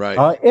 Yes. Right.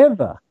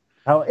 However,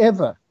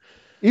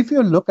 if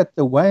you look at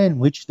the way in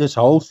which this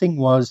whole thing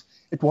was,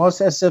 it was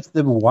as if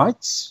the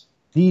whites,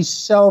 these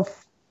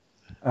self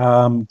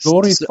S-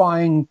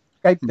 glorifying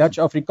Cape Dutch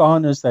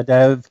Afrikaners that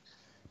have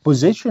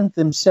positioned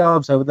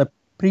themselves over the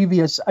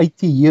previous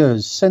 80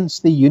 years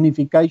since the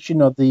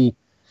unification of the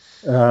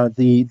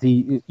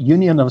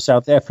Union of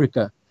South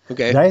Africa,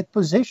 Okay. they had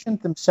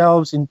positioned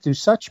themselves into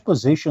such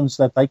positions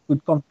that they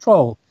could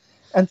control.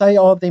 And they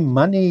are the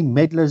money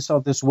meddlers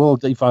of this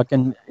world. If I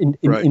can,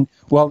 Right.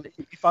 well,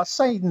 if I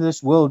say in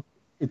this world,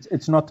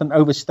 it's not an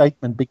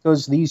overstatement,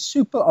 because these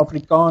super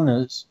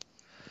Afrikaners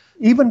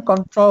even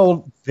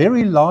control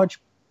very large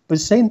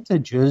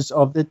percentages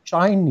of the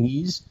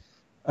Chinese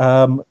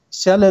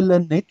cellular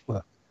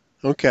network.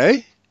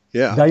 Okay.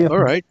 Yeah. They have All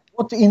right.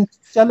 bought into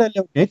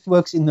cellular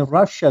networks in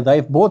Russia.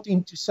 They've bought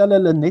into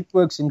cellular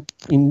networks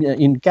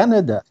in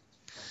Canada.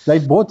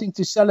 They've bought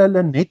into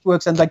cellular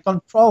networks, and they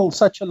control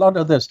such a lot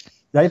of this.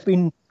 They've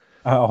been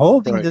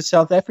holding Right. the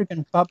South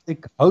African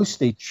public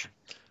hostage.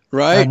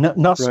 Right. Right.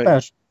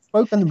 NASPAS,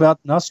 spoken about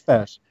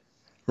NASPAS.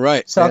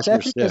 Right. South Naspers.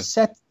 Africa's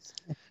Yeah.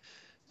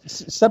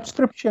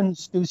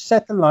 subscriptions to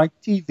satellite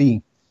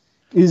TV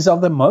is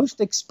of the most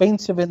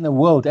expensive in the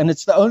world, and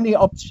it's the only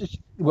option.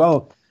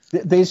 Well,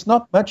 there's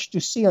not much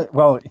to see.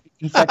 Well,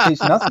 in fact,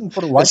 there's nothing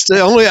for a white It's the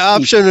man only to see.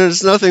 option, and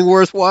it's nothing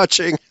worth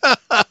watching.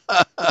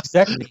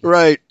 Exactly.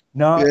 Right.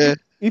 Now, Yeah.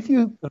 if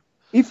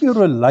you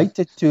relate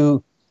it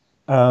to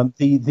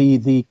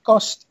the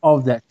cost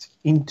of that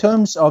in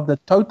terms of the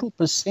total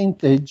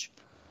percentage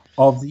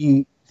of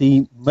the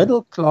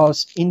middle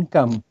class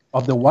income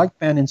of the white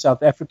man in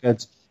South Africa,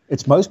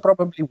 it's most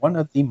probably one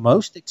of the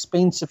most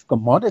expensive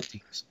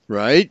commodities.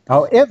 Right.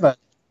 However,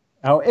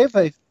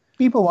 if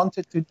people want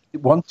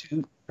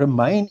to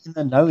remain in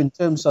the know in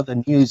terms of the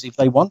news, if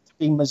they want to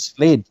be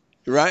misled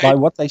by Right.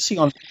 what they see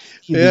on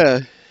TV, Yeah.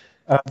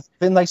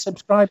 then they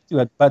subscribe to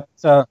it. But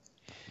Yeah.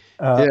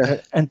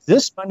 and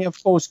this money,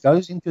 of course,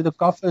 goes into the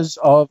coffers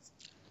of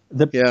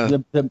the Yeah.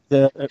 the the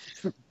the,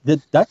 the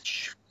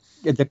Dutch,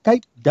 the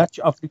Cape Dutch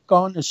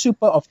Afrikaners,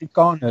 super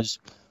Afrikaners,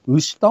 who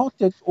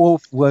started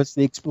off with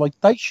the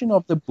exploitation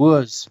of the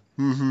Boers,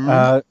 Mm-hmm.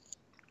 uh,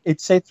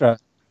 etc.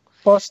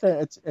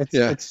 Pastor,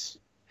 Yeah.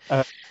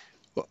 uh,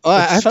 Well,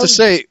 I it's have to so.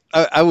 say,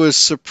 I was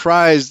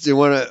surprised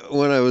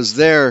when I was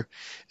there,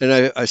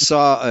 and I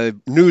saw a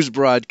news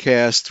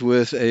broadcast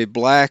with a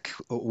black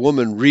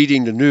woman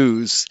reading the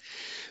news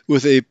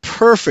with a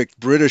perfect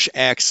British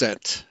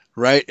accent.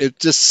 Right? It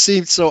just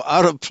seemed so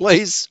out of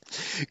place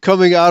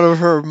coming out of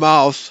her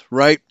mouth,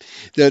 right?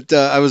 That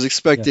I was Yeah,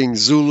 expecting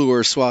Zulu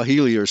or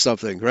Swahili or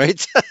something,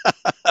 right?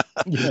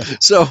 yeah,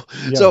 So,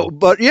 yeah.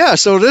 but yeah,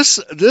 so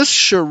this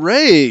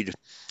charade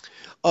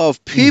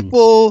of Mm,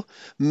 people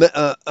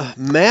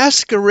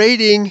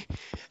masquerading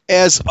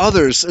as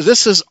others.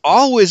 This has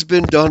always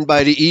been done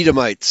by the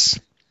Edomites.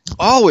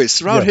 always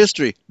throughout Yeah.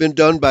 history been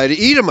done by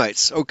the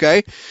Edomites.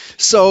 Okay,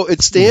 so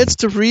it stands Mm.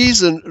 to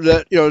reason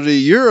that the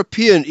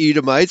European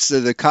Edomites,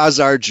 the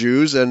Khazar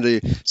Jews and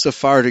the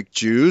Sephardic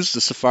Jews,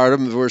 the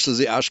Sephardim versus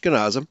the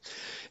Ashkenazim,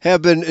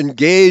 have been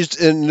engaged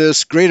in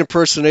this great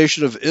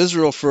impersonation of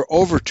Israel for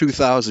over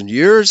 2,000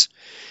 years,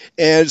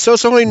 and so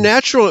it's only Mm.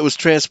 natural it was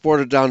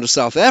transported down to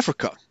South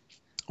Africa.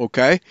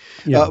 Okay,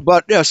 Yeah.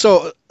 but yeah,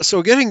 so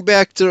getting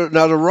back to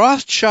now, the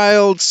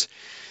Rothschilds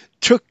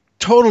took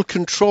total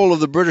control of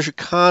the British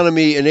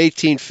economy in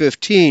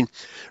 1815,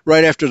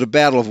 right after the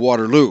Battle of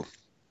Waterloo.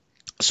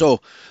 So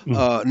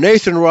Mm.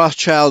 Nathan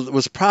Rothschild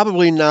was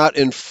probably not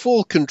in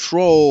full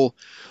control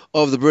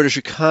of the British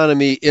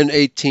economy in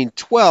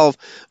 1812,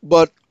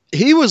 but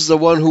he was the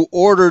one who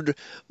ordered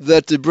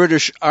that the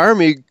British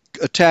Army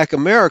attack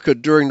America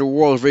during the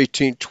War of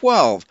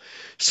 1812.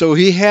 So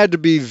he had to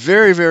be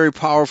very, very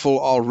powerful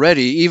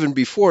already, even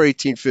before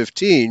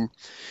 1815.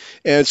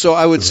 And so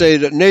I would say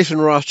Correct. that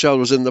Nathan Rothschild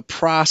was in the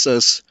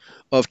process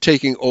of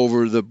taking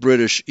over the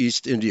British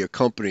East India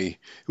Company,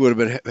 who would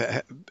have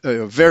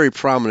been very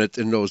prominent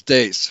in those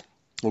days.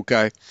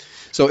 Okay,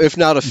 so if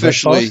not But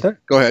officially, Pastor,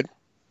 go ahead.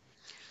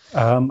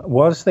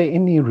 was there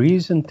any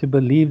reason to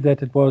believe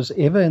that it was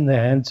ever in the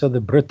hands of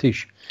the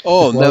British?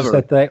 Oh, It was never.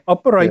 that they Yeah,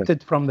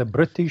 operated from the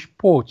British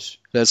ports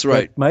that's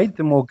right. that made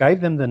them or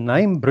gave them the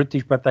name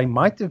British, but they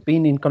might have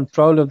been in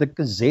control of the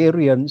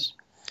Khazarians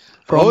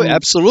Oh, from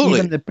absolutely.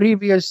 even the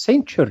previous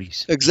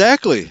centuries.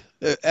 Exactly.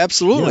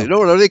 Absolutely. Yeah,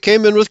 No, they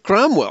came in with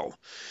Cromwell.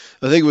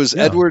 I think it was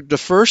yeah. Edward the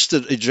First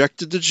that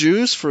ejected the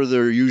Jews for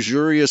their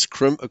usurious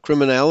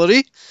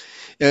criminality,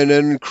 and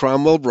then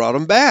Cromwell brought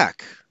them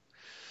back.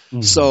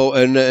 Mm. So,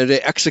 and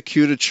they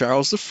executed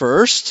Charles the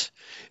First,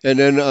 and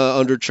then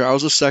under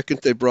Charles II,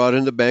 they brought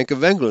in the Bank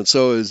of England.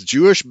 So it's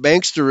Jewish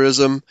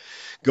banksterism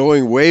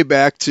going way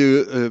back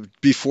to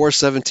before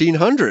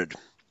 1700.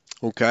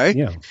 Okay.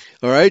 Yeah.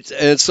 All right.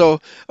 And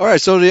so, all right.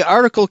 So the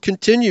article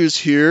continues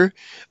here,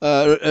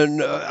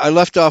 and I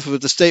left off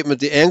with the statement: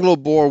 the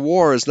Anglo-Boer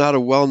War is not a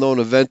well-known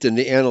event in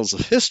the annals of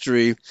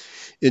history.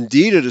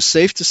 Indeed, it is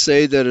safe to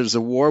say that it is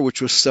a war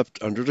which was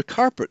swept under the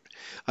carpet.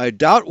 I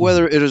doubt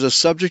whether Mm. it is a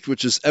subject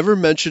which is ever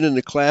mentioned in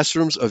the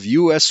classrooms of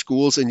U.S.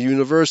 schools and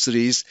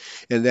universities,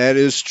 and that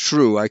is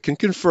true. I can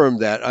confirm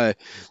that.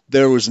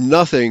 There was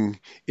nothing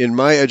in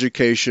my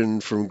education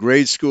from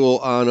grade school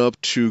on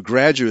up to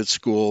graduate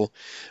school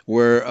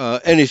where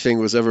anything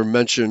was ever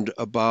mentioned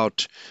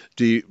about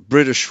the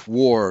British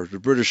war, the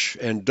British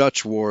and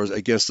Dutch wars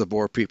against the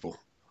Boer people.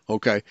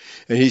 Okay?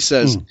 And he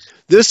says, Mm.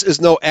 this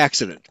is no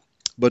accident,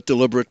 but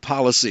deliberate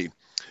policy.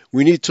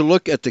 We need to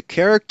look at the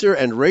character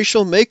and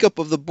racial makeup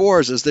of the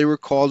Boers, as they were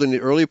called in the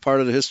early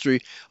part of the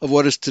history of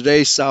what is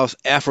today South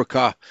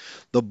Africa.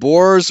 The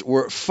Boers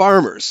were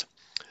farmers.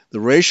 The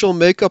racial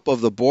makeup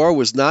of the Boer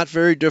was not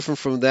very different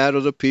from that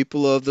of the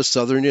people of the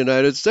southern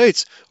United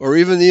States or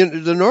even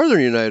the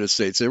northern United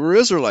States. They were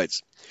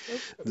Israelites.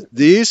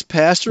 These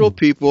pastoral Mm.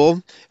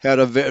 people had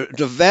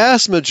the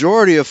vast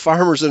majority of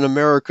farmers in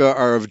America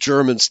are of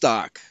German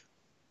stock.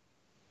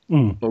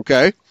 Mm.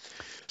 Okay?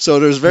 So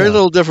there's very Yeah.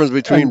 little difference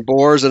between And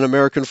Boers and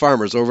American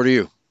farmers. Over to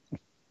you.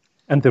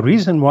 and the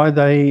reason why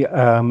they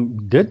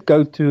did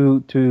go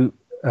to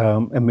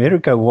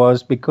America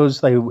was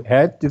because they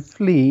had to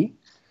flee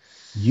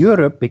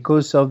Europe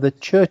because of the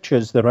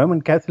churches, the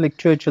Roman Catholic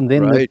Church, and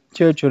then the Right.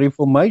 Church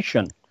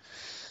Reformation,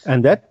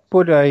 and that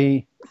put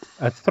a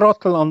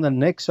throttle on the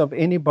necks of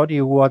anybody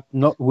who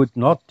would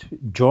not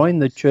join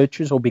the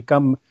churches or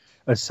become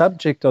a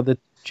subject of the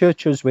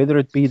churches, whether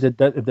it be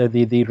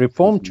the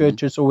Reformed Mhm.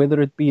 churches or whether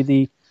it be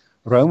the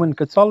Roman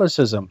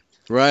Catholicism.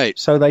 Right.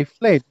 So they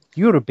fled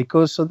Europe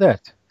because of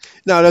that.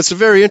 Now, that's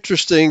very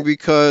interesting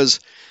because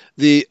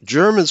the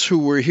Germans who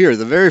were here,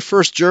 the very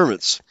first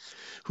Germans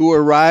who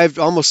arrived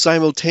almost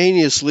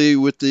simultaneously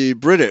with the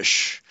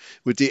British,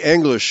 with the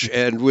English,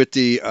 and with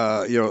the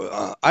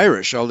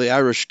Irish. All the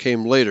Irish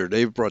came later.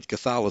 They brought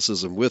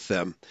Catholicism with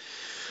them.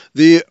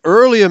 The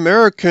early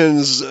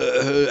Americans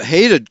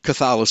hated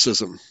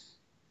Catholicism,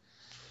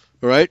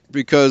 right?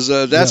 Because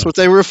that's Yeah, what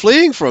they were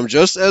fleeing from,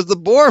 just as the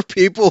Boer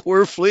people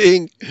were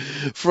fleeing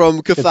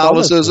from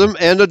Catholicism Catholicism.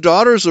 and the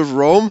daughters of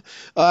Rome.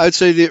 I'd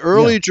say the Yeah.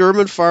 early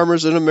German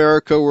farmers in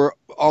America were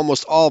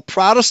almost all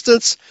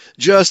Protestants,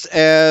 just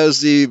as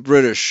the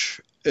British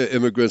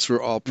immigrants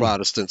were all Mm.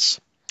 Protestants,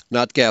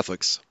 not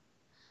Catholics.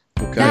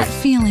 Okay. That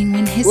feeling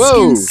when his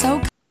Whoa. skin's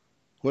so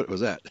What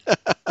was that?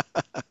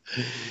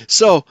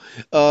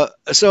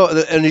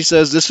 And he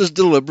says this is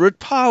deliberate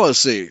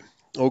policy.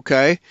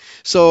 Okay,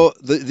 so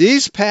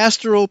these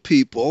pastoral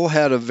people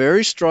had a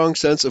very strong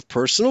sense of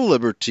personal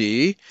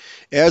liberty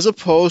as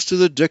opposed to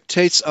the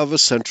dictates of a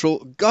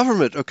central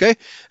government. Okay,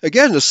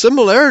 again, the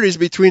similarities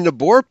between the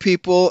Boer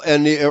people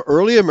and the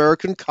early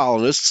American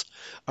colonists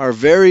are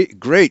very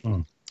great.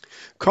 Mm.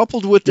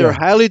 Coupled with their Yeah,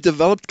 highly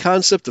developed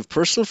concept of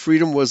personal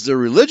freedom was their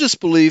religious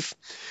belief,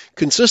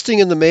 consisting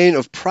in the main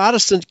of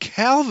Protestant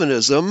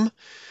Calvinism, which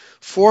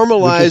is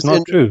formalized in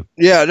not true.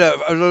 yeah,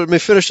 no, let me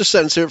finish the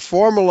sentence here.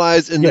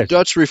 Formalized in the Yes.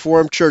 Dutch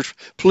Reformed Church.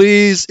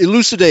 Please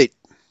elucidate.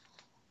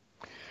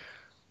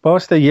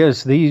 Pastor,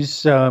 yes,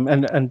 these,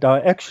 and I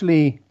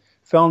actually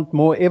found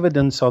more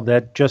evidence of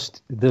that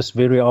just this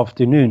very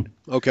afternoon.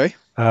 Okay.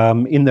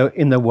 In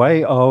the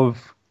way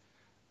of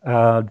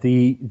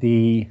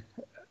the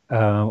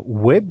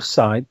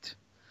website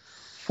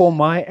for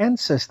my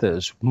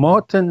ancestors.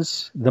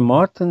 The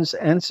Martins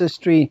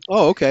ancestry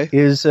Oh, okay.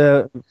 is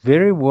a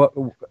very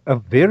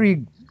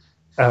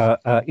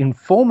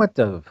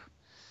informative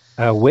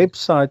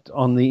website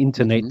on the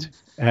internet,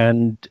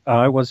 and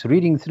I was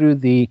reading through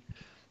the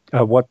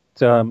what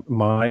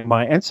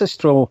my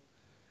ancestral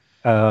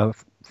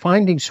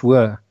findings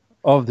were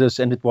of this,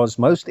 and it was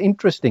most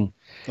interesting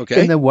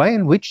in Okay. the way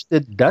in which the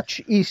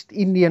Dutch East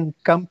Indian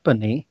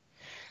Company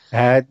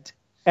had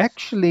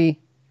actually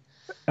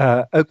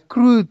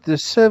accrued the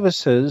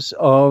services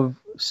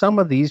of some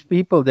of these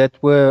people that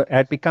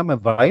had become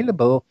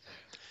available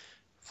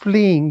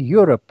fleeing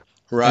Europe,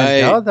 and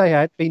Right. how they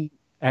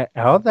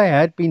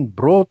had been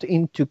brought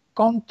into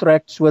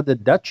contracts with the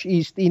Dutch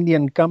East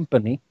Indian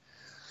Company,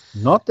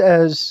 not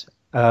as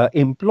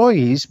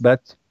employees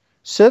but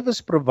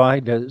service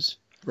providers,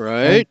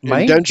 and Right.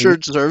 mainly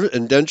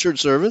Indentured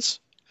servants.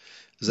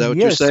 Is that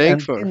what you're yes, saying? and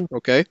For then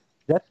okay.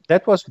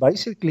 that was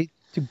basically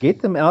to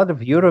get them out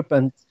of Europe,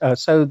 and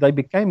so they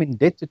became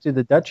indebted to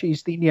the Dutch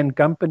East Indian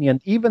Company,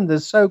 and even the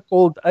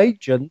so-called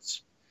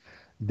agents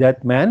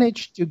that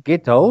managed to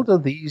get hold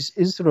of these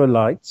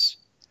Israelites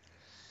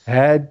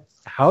had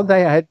how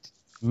they had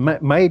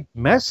made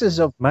masses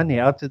of money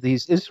out of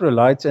these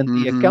Israelites, and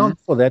the Mm-hmm. account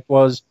for that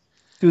was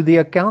to the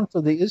account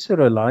of the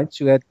Israelites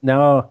who had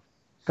now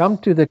come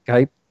to the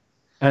Cape,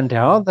 and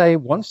how they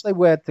once they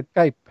were at the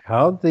Cape,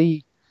 how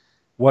the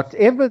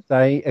whatever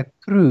they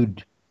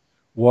accrued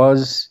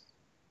was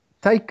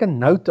taken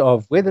note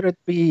of, whether it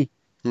be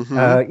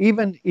Mm-hmm.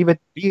 even if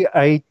it be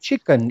a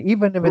chicken,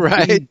 even if it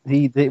Right.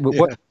 be the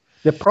what Yeah.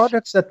 the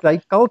products that they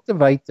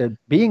cultivated,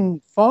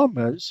 being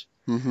farmers,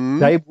 Mm-hmm.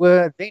 they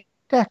were then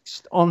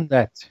taxed on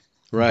that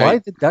by Right.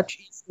 the Dutch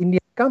East India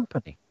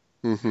Company.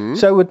 Mm-hmm.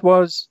 So it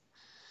was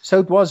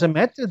a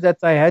matter that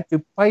they had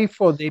to pay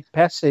for their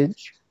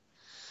passage.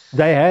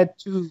 They had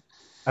to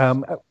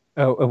um,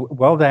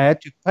 they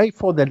had to pay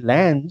for the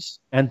lands,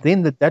 and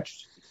then the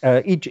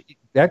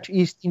Dutch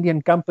East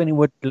Indian Company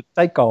would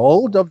take a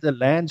hold of the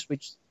lands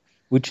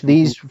which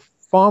Mm-hmm. these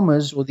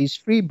farmers or these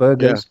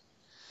Yeah. freeburgers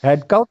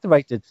had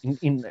cultivated.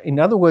 In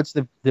other words,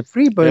 the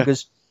Yeah.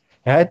 freeburgers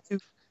had to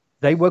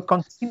they were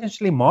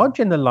continuously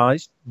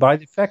marginalized by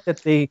the fact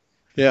that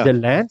Yeah. the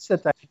lands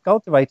that they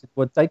cultivated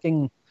were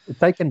taken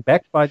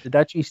back by the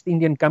Dutch East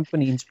Indian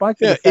Company, in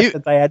spite of Yeah. the fact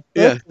that they had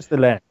Yeah. purchased the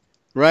land.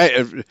 Right.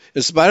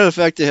 In spite of the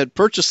fact they had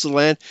purchased the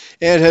land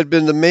and had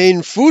been the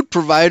main food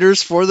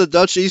providers for the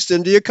Dutch East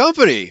India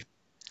Company.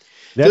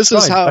 That's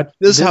right. But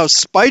This is how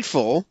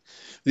spiteful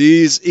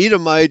these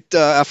Edomite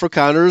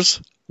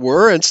Afrikaners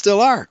were and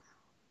still are.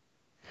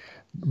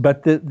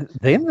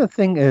 then the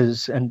thing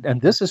is, and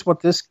this is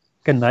what this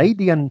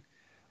Canadian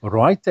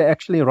writer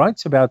actually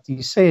writes about.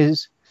 He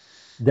says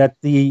that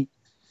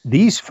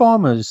these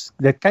farmers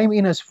that came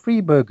in as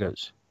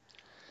freeburgers,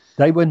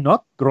 they were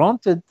not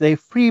granted their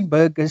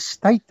freeburger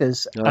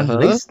status Uh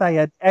huh. unless they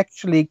had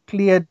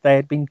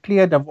been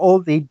cleared of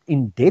all the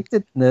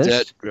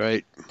That indebtedness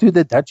right. to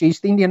the Dutch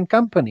East Indian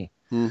Company.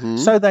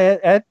 Mm-hmm. So they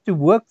had to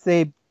work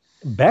their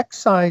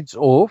backsides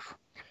off.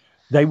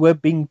 They were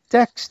being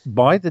taxed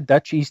by the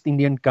Dutch East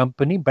Indian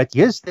Company. But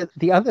here's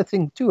the other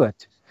thing to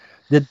it.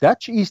 The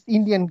Dutch East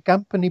Indian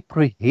Company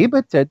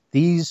prohibited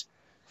these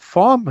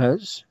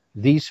farmers,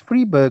 these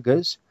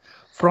freeburgers,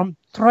 from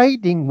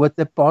trading with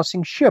the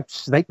passing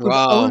ships. They could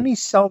Wow. only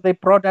sell their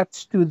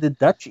products to the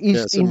Dutch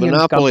Yeah, East it's a Indian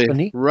monopoly.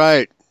 Company,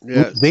 Right.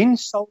 who Yes. then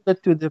sold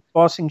it to the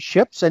passing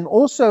ships. And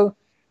also,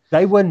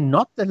 they were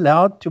not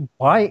allowed to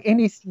buy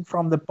anything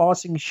from the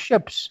passing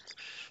ships.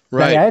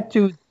 They Right. had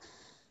to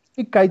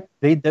indicate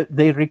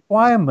their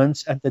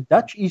requirements, and the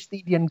Dutch East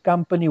Indian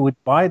Company would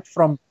buy it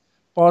from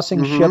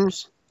passing Mm-hmm.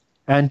 ships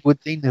and would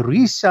then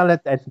resell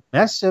it at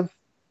massive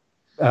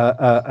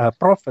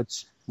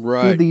profits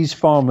to Right. these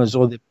farmers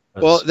or the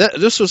Well, farmers.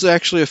 this was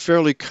actually a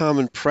fairly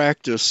common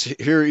practice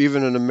here,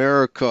 even in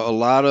America. A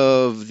lot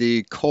of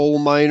the coal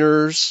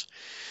miners,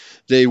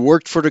 they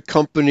worked for the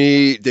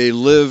company, they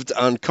lived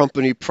on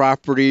company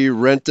property,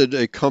 rented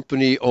a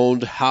company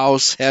owned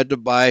house, had to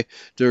buy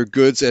their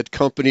goods at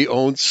company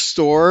owned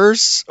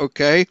stores.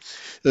 Okay.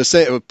 The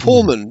same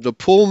Mm. the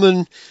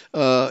Pullman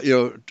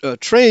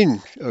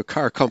train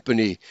car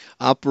company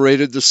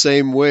operated the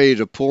same way.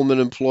 The Pullman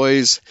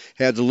employees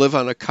had to live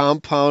on a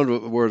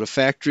compound where the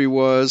factory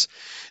was.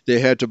 They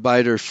had to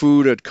buy their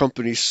food at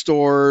company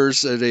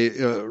stores. They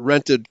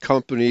rented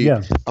company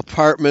Yeah.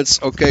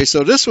 apartments. Okay,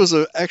 so this was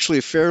actually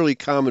a fairly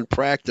common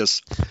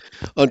practice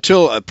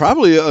until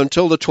probably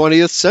until the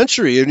 20th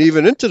century and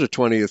even into the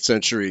 20th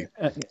century.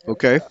 Uh,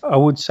 Okay. I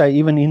would say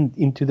even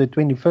into the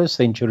 21st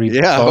century,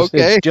 Yeah. Pastor.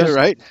 It's Okay.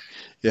 Right.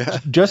 Yeah.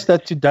 just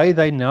that today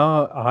they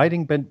now are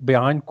hiding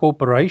behind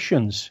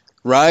corporations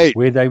Right.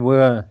 where they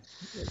were.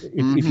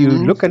 If you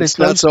Hmm. look at it It's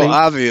not so closely,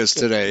 obvious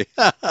today.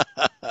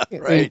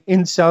 Right.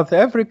 in South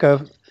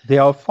Africa,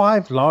 there are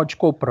 5 large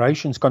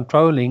corporations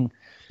controlling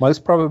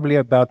most probably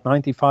about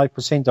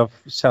 95% of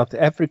South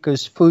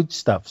Africa's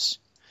foodstuffs.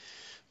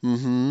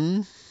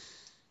 Mm-hmm.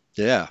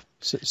 Yeah.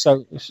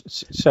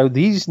 So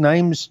these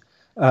names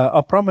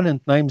are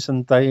prominent names,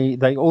 and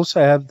they also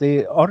have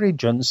their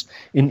origins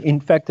in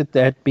fact that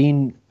there had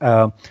been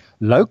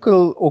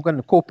local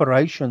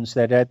corporations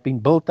that had been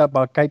built up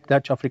by Cape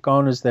Dutch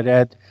Afrikaners that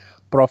had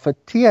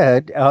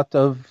profiteered out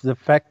of the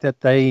fact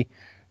that they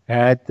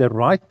had the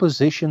right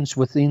positions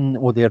within,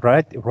 or their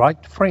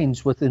right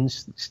friends within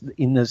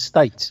in the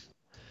states,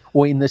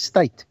 or in the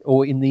state,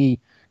 or in the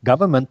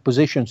government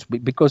positions,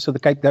 because of the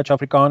Cape Dutch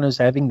Afrikaners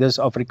having this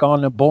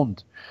Afrikaner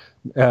bond.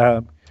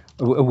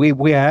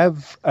 We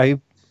have a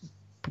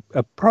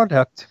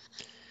product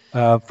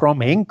from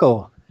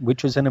Henkel,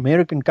 which is an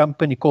American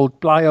company called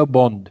Plyo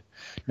Bond.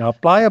 Now,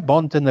 Plyo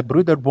Bond and the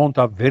Broeder Bond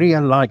are very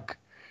alike.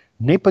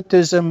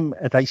 Nepotism,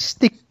 they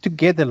stick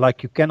together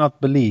like you cannot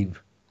believe.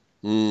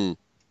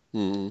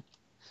 Mm-hmm.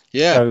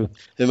 Yeah, So,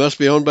 it must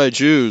be owned by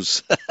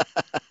Jews.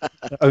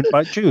 owned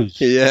by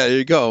Jews. Yeah, there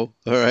you go.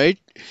 All right.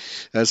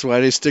 That's why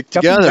they stick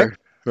Coming together,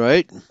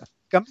 right?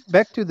 Coming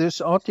back to this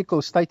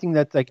article stating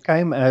that they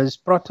came as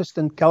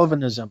Protestant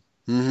Calvinism.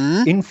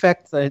 Mm-hmm. In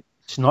fact,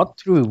 it's not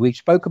true. We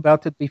spoke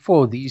about it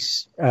before.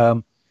 These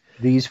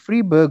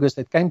Freeburgers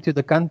that came to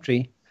the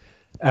country,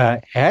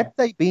 had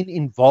they been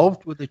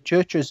involved with the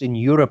churches in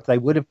Europe, they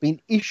would have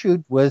been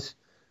issued with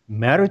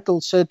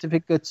marital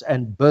certificates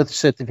and birth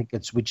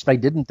certificates, which they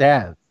didn't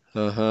have.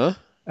 Uh-huh.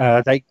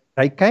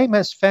 They came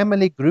as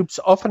family groups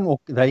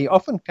they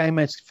often came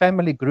as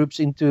family groups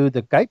into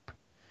the Cape,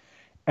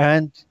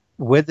 and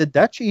with the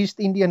Dutch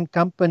East Indian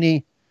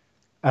Company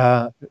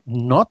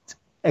not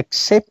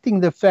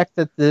accepting the fact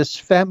that this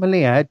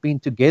family had been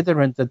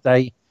together, and that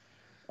they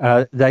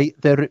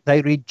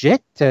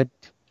rejected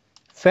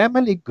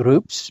family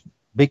groups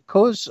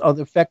because of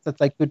the fact that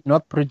they could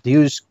not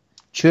produce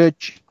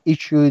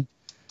church-issued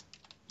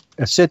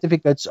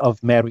certificates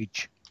of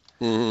marriage.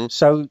 Mm-hmm.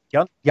 So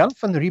Jan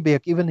van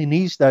Riebeeck, even in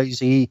his days,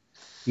 he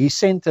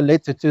sent a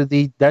letter to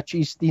the Dutch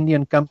East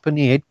Indian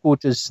Company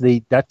headquarters,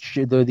 the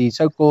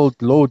so-called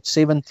Lord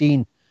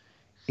 17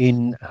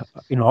 in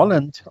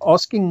Holland,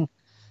 asking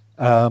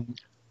the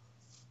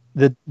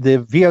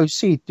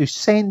VOC to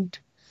send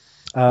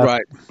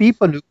Right.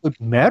 people who could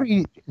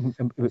marry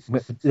these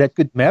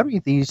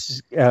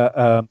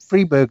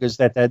Freeburgers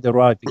that had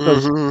arrived,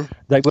 because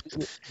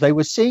Mm-hmm. they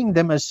were seeing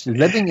them as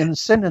living in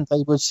sin, and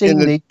they were seeing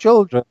In their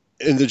children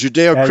the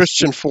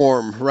Judeo-Christian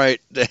form,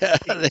 right?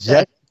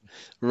 exactly.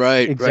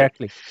 Right.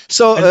 Exactly.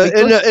 So,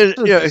 And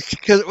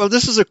because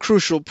this is a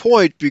crucial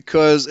point,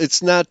 because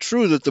it's not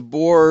true that the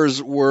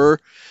Boers were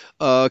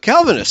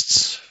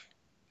Calvinists.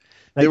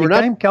 they were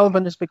not became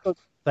Calvinists because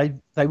they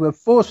were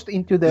forced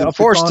into the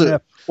forced to,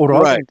 Afrikaner, or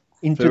rather right.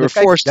 into They were the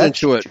Cape forced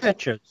Dutch into it.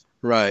 churches.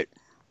 Right.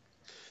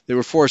 They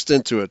were forced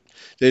into it.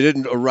 They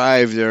didn't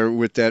arrive there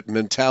with that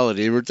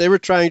mentality. They were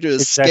trying to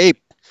escape.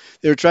 Exactly.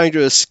 They were trying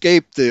to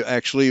escape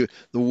the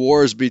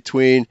wars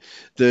between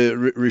the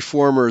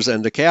reformers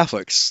and the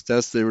Catholics.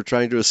 They were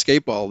trying to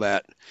escape all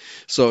that.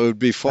 So it would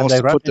be false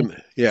to put them.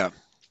 Yeah.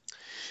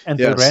 And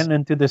Yes. they ran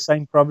into the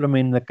same problem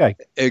in the Cape.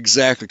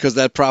 Exactly, because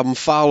that problem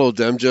followed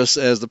them, just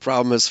as the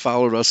problem has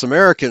followed us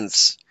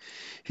Americans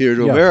here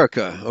to Yeah.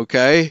 America,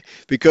 okay?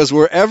 Because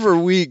wherever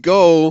we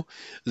go,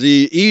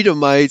 the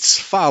Edomites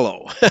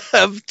follow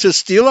to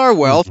steal our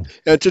wealth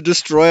and to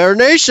destroy our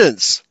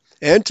nations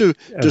and to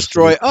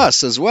destroy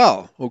us as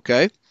well,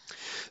 okay?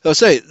 I'll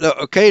say,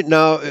 okay,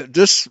 now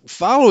this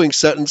following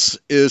sentence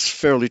is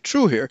fairly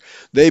true here.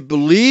 They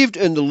believed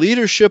in the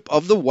leadership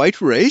of the white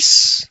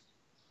race,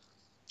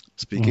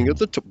 speaking of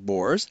the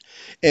Boers,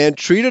 and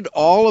treated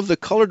all of the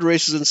colored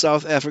races in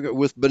South Africa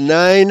with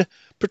benign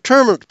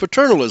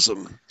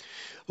paternalism.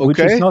 Okay? Which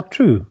is not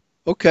true.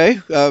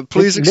 Okay,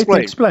 please explain. Let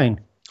me explain.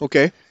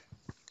 Okay.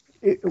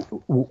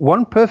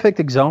 One perfect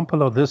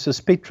example of this is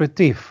Piet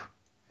Retief,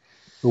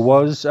 who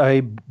was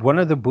one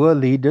of the Boer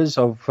leaders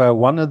of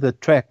one of the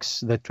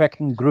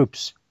tracking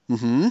groups.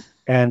 Mm-hmm.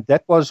 And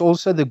that was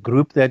also the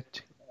group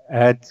that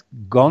had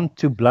gone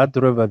to Blood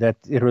River, that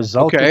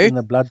resulted in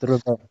the Blood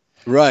River.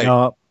 Right.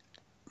 Now,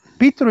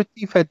 Piet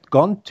Retief had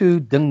gone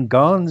to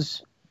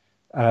Dingaan's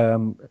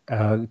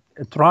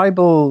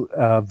tribal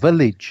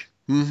village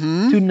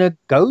to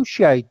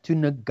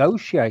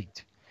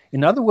negotiate.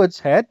 In other words,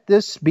 had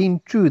this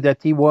been true,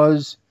 that he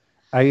was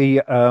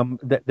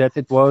that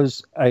it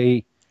was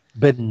a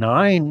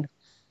benign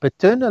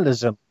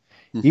paternalism,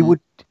 he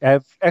would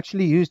have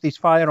actually used his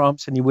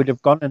firearms and he would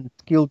have gone and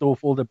killed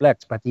off all the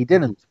blacks, but he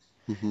didn't.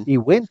 He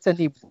went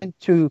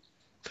to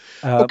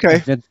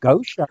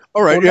negotiate.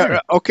 All right. Yeah.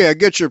 Okay. I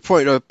get your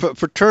point.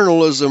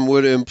 Paternalism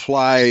would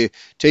imply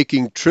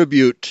taking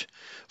tribute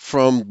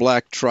from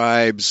black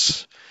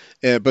tribes,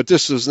 but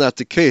this was not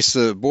the case.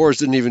 The Boers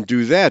didn't even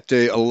do that.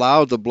 They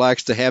allowed the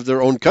blacks to have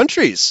their own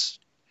countries.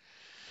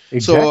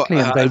 Exactly.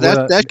 So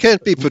that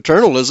can't be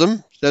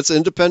paternalism. That's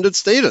independent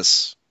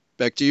status.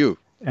 Back to you.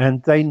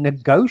 And they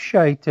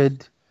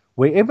negotiated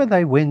wherever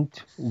they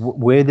went,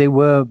 where there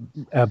were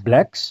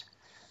blacks.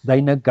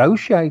 they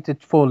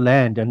negotiated for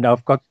land, and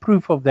I've got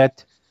proof of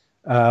that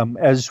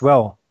as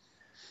well.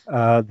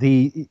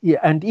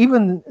 And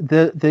even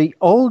the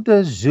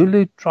older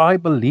Zulu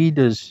tribal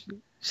leaders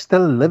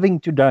still living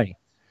today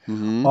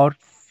Hmm. are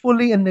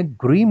fully in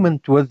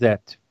agreement with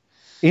that.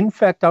 In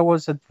fact, I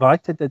was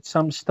invited at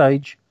some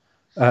stage,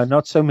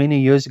 not so many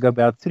years ago,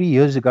 about 3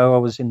 years ago, I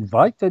was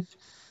invited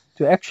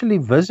to actually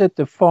visit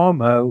a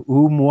farmer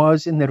who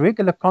was in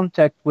regular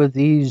contact with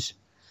these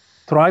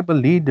tribal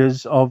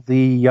leaders of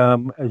the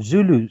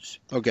Zulus,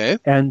 Okay.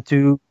 and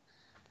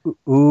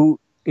who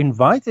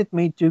invited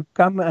me to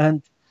come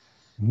and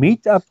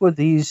meet up with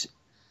these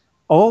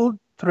old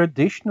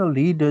traditional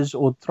leaders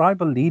or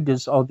tribal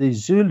leaders of the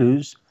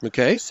Zulus,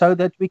 Okay. so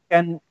that we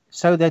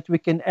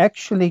can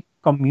actually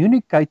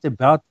communicate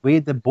about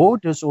where the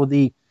borders or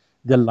the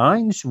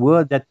lines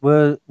were that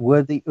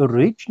were the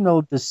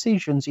original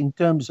decisions in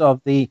terms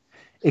of the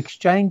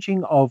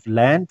exchanging of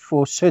land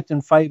for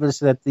certain favors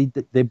that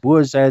the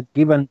Boers had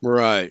given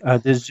Right.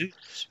 the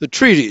Zulus. The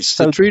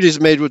So treaties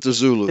made with the that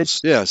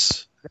Zulus.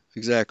 Yes,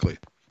 exactly.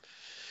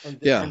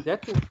 Yeah. and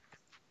that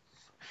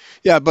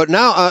Yeah, but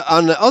now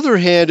on the other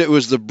hand, it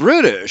was the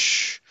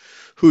British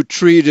who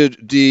treated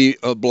the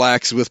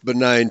blacks with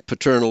benign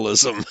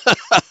paternalism,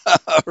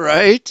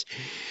 right?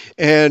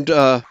 And,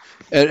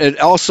 and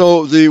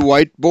also the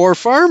white Boer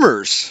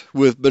farmers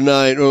with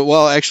benign.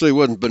 Well, actually, it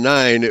wasn't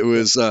benign. It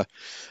was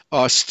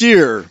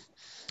austere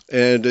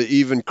and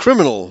even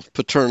criminal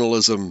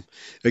paternalism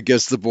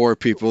against the Boer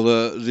people.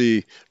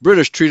 The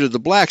British treated the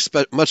blacks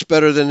much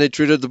better than they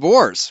treated the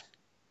Boers.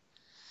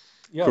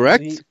 yeah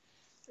Correct? the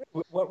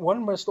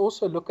one must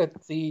also look at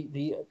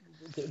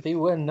there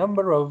were a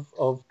number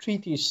of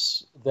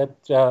treaties that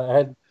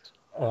had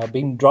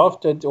been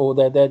drafted or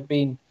that had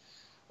been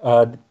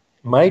uh,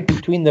 made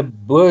between the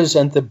Boers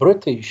and the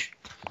British.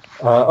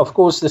 Of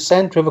course, the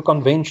Sand River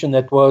Convention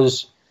that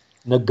was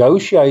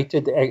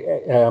negotiated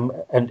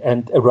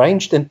and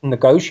arranged and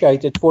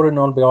negotiated for and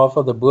on behalf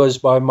of the Boers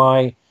by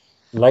my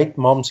late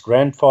mom's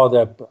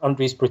grandfather,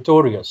 Andries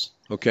Pretorius.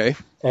 Okay.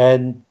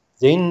 And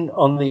then,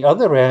 on the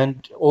other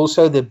hand,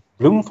 also the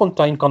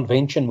Bloemfontein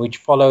Convention, which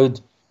followed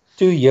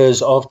 2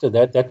 years after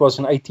that, that was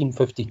in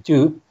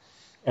 1852.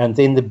 And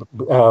then the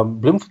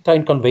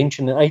Bloemfontein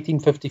Convention in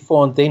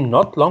 1854. And then,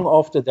 not long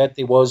after that,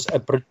 there was a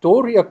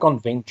Pretoria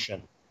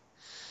Convention.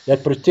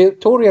 That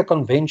Pretoria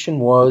Convention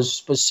was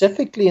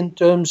specifically in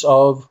terms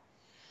of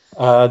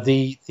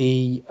the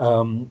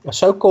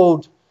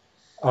so-called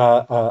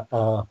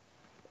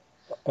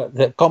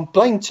the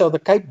complaints of the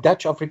Cape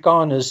Dutch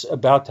Afrikaners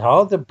about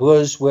how the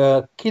Boers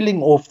were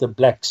killing off the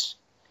blacks.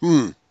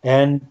 Hmm.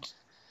 And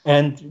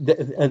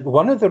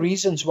one of the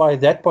reasons why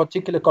that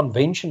particular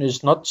convention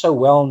is not so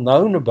well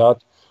known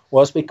about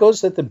was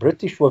because that the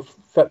British were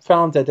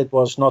found that it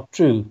was not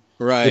true.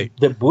 Right.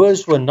 The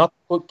Boers were not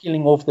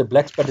killing off the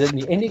blacks, but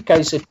in any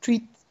case, a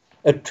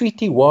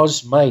treaty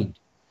was made.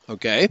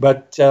 Okay.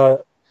 But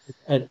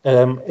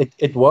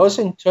it was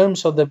in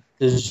terms of the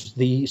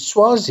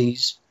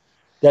Swazis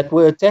that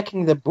were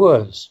attacking the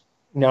Boers.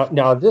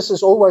 Now this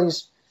has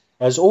always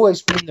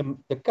been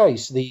the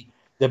case. The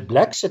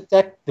blacks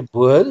attacked the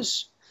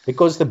Boers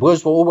because the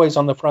Boers were always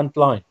on the front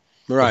line.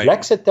 Right. The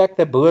blacks attack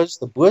the Boers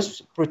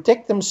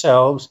protect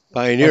themselves.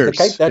 Pioneers. And the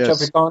Cape Dutch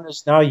Yes.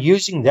 Afrikaners now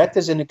using that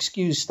as an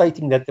excuse,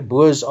 stating that the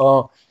Boers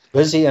are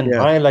busy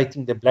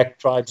annihilating the black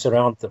tribes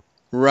around them.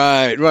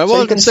 Right. Right. So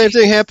Well, you can the same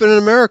see- thing happened in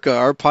America.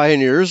 Our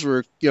pioneers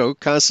were,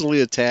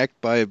 constantly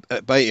attacked by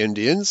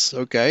Indians.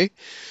 Okay,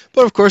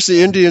 but of course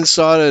the Indians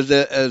saw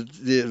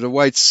the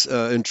whites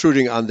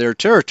intruding on their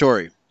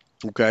territory.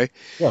 Okay.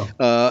 Yeah.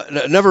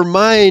 Never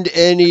mind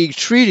any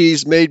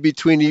treaties made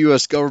between the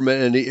U.S.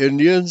 government and the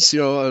Indians.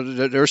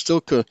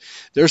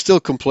 They're still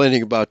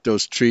complaining about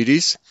those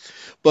treaties.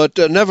 But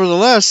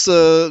nevertheless,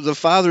 the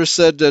father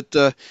said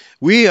that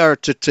we are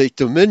to take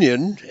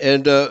dominion,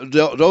 and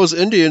those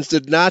Indians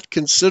did not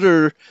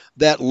consider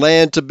that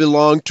land to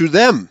belong to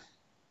them.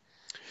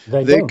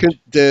 They don't.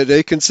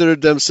 They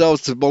considered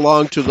themselves to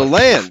belong to the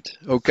land.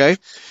 Okay,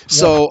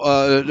 so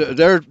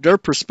their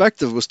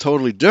perspective was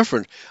totally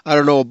different. I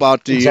don't know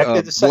about the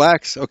Exactly the same.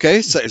 blacks.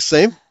 Okay,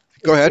 same.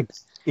 Go ahead.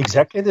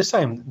 Exactly the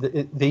same.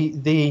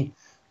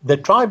 The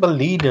tribal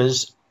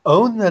leaders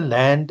own the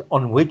land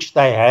on which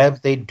they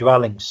have their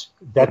dwellings.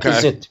 That is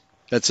Okay. it.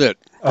 That's it.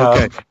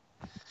 Okay.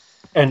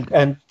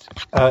 And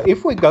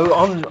if we go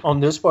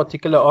on this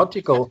particular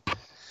article,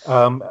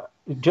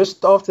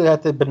 just after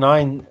that, the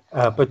benign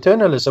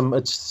paternalism,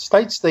 it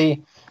states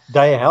they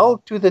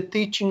held to the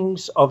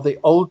teachings of the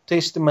Old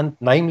Testament,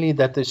 namely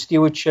that the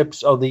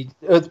stewardships of the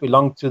earth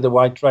belonged to the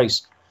white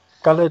race.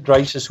 Colored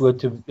races were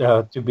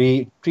to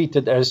be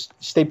treated as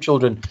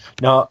stepchildren.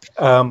 Now,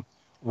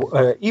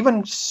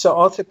 even Sir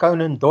Arthur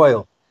Conan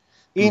Doyle,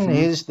 in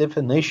his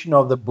definition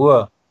of the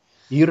Boer,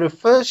 he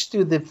refers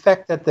to the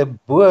fact that the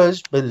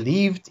Boers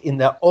believed in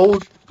the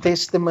Old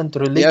Testament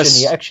religion. Yes.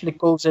 He actually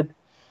calls it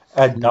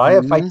a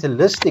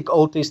dia-fatalistic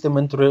Old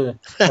Testament religion.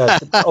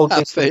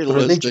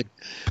 Fatalistic.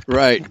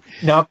 Right.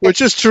 Now,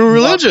 Which is true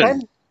religion. now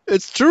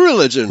It's true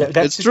religion. That's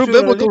It's true true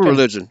biblical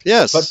religion. religion.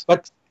 Yes.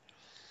 But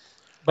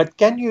But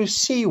can you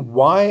see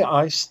why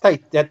I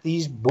state that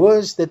these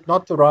Boers did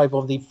not arrive,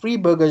 or the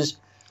Freeburgers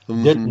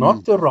did Hmm.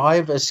 not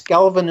arrive as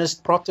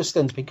Calvinist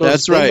Protestants? Because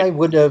That's then right. they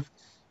would have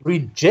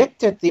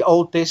rejected the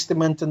Old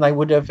Testament and they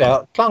would have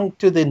clung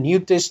to the New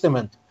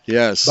Testament.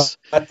 Yes.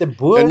 But the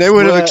And they Boers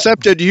would have were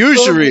accepted firmly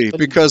usury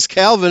because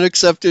Calvin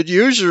accepted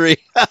usury.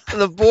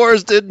 The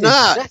Boers did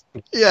not.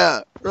 exactly,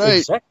 Yeah, right.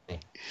 exactly.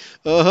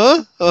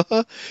 Uh-huh.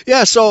 Uh-huh.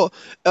 Yeah, so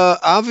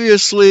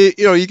obviously,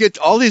 you get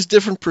all these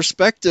different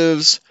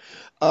perspectives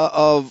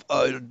of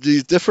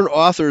these different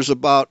authors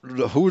about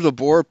who the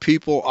Boer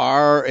people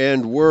are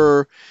and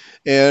were,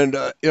 and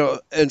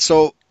and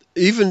so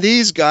even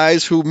these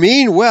guys who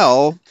mean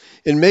well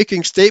in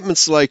making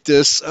statements like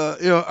this,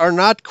 are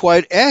not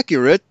quite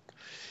accurate.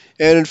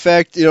 And in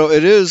fact,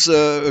 it is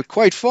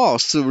quite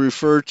false to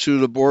refer to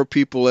the Boer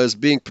people as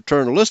being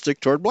paternalistic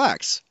toward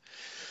blacks.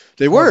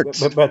 They No,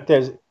 weren't. but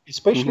there's,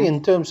 especially Hmm.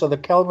 in terms of the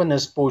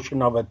Calvinist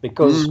portion of it,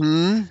 because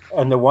Hmm.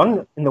 in the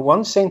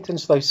one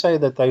sentence they say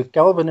that they're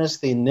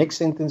Calvinist, the next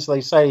sentence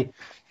they say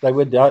they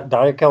would die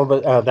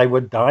a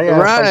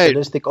Right.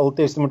 fatalistic Old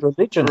Testament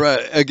religion.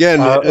 Right. Again,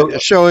 Uh,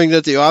 showing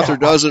that the author uh,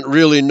 doesn't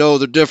really know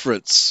the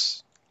difference.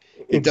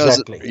 He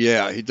doesn't, exactly.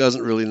 yeah, he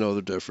doesn't really know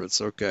the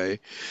difference. Okay.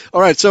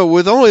 All right. So,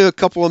 with only a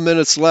couple of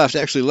minutes left,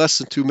 actually less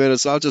than 2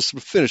 minutes, I'll just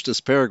finish this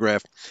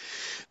paragraph.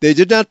 They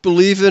did not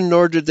believe in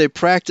nor did they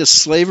practice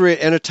slavery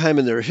at any time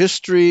in their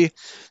history.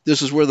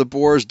 This is where the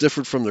Boers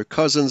differed from their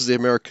cousins, the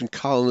American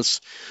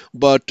colonists.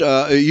 But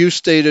you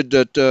stated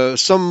that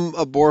some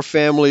Boer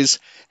families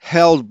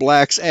held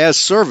blacks as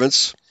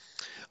servants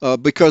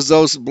because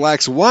those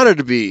blacks wanted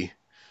to be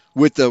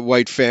with the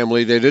white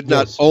family. They did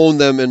not Yes. own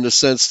them in the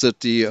sense that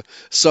the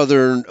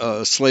southern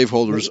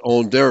slaveholders The-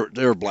 owned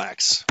their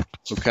blacks.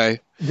 Okay,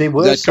 There is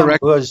were that some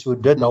correct? Boers who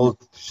did Mhm. hold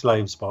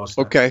slaves,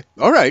 Pastor. Okay,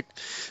 all right.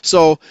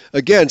 So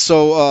again,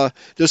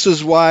 this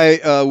is why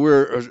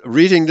we're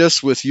reading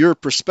this with your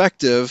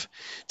perspective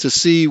to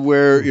see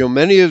where Mm.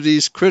 many of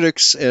these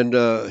critics and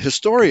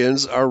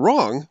historians are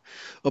wrong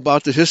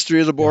about the history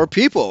of the Yeah, Boer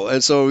people,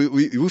 and so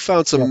we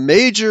found yeah, some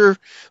major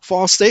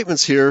false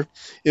statements here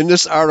in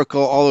this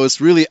article. Although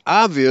it's really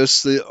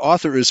obvious the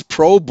author is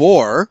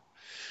pro-Boer,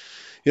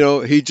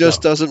 he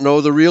just yeah. doesn't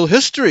know the real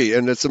history,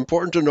 and it's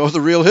important to know the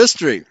real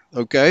history.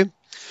 Okay,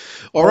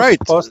 all right.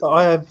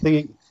 Pastor,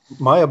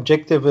 my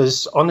objective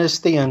is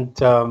honesty and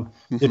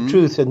the Hmm.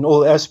 truth in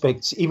all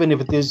aspects, even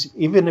if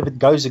it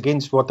goes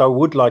against what I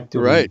would like to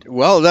Right. read.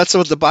 Well, that's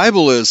what the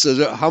Bible is.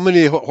 How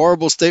many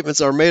horrible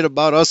statements are made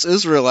about us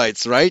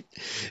Israelites, right?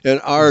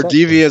 And our Exactly.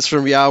 deviance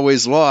from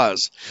Yahweh's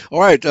laws. All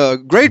right.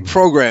 Great Mm.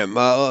 program.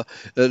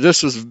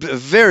 This was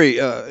very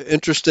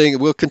interesting.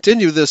 We'll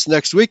continue this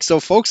next week. So,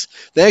 folks,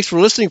 thanks for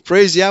listening.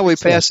 Praise Yahweh,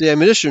 Excellent. pass the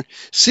ammunition.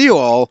 See you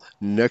all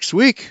next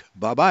week.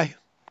 Bye bye.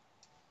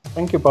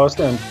 Thank you,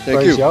 Pastor, and Thank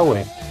praise you.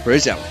 Yahweh.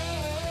 Praise Yahweh.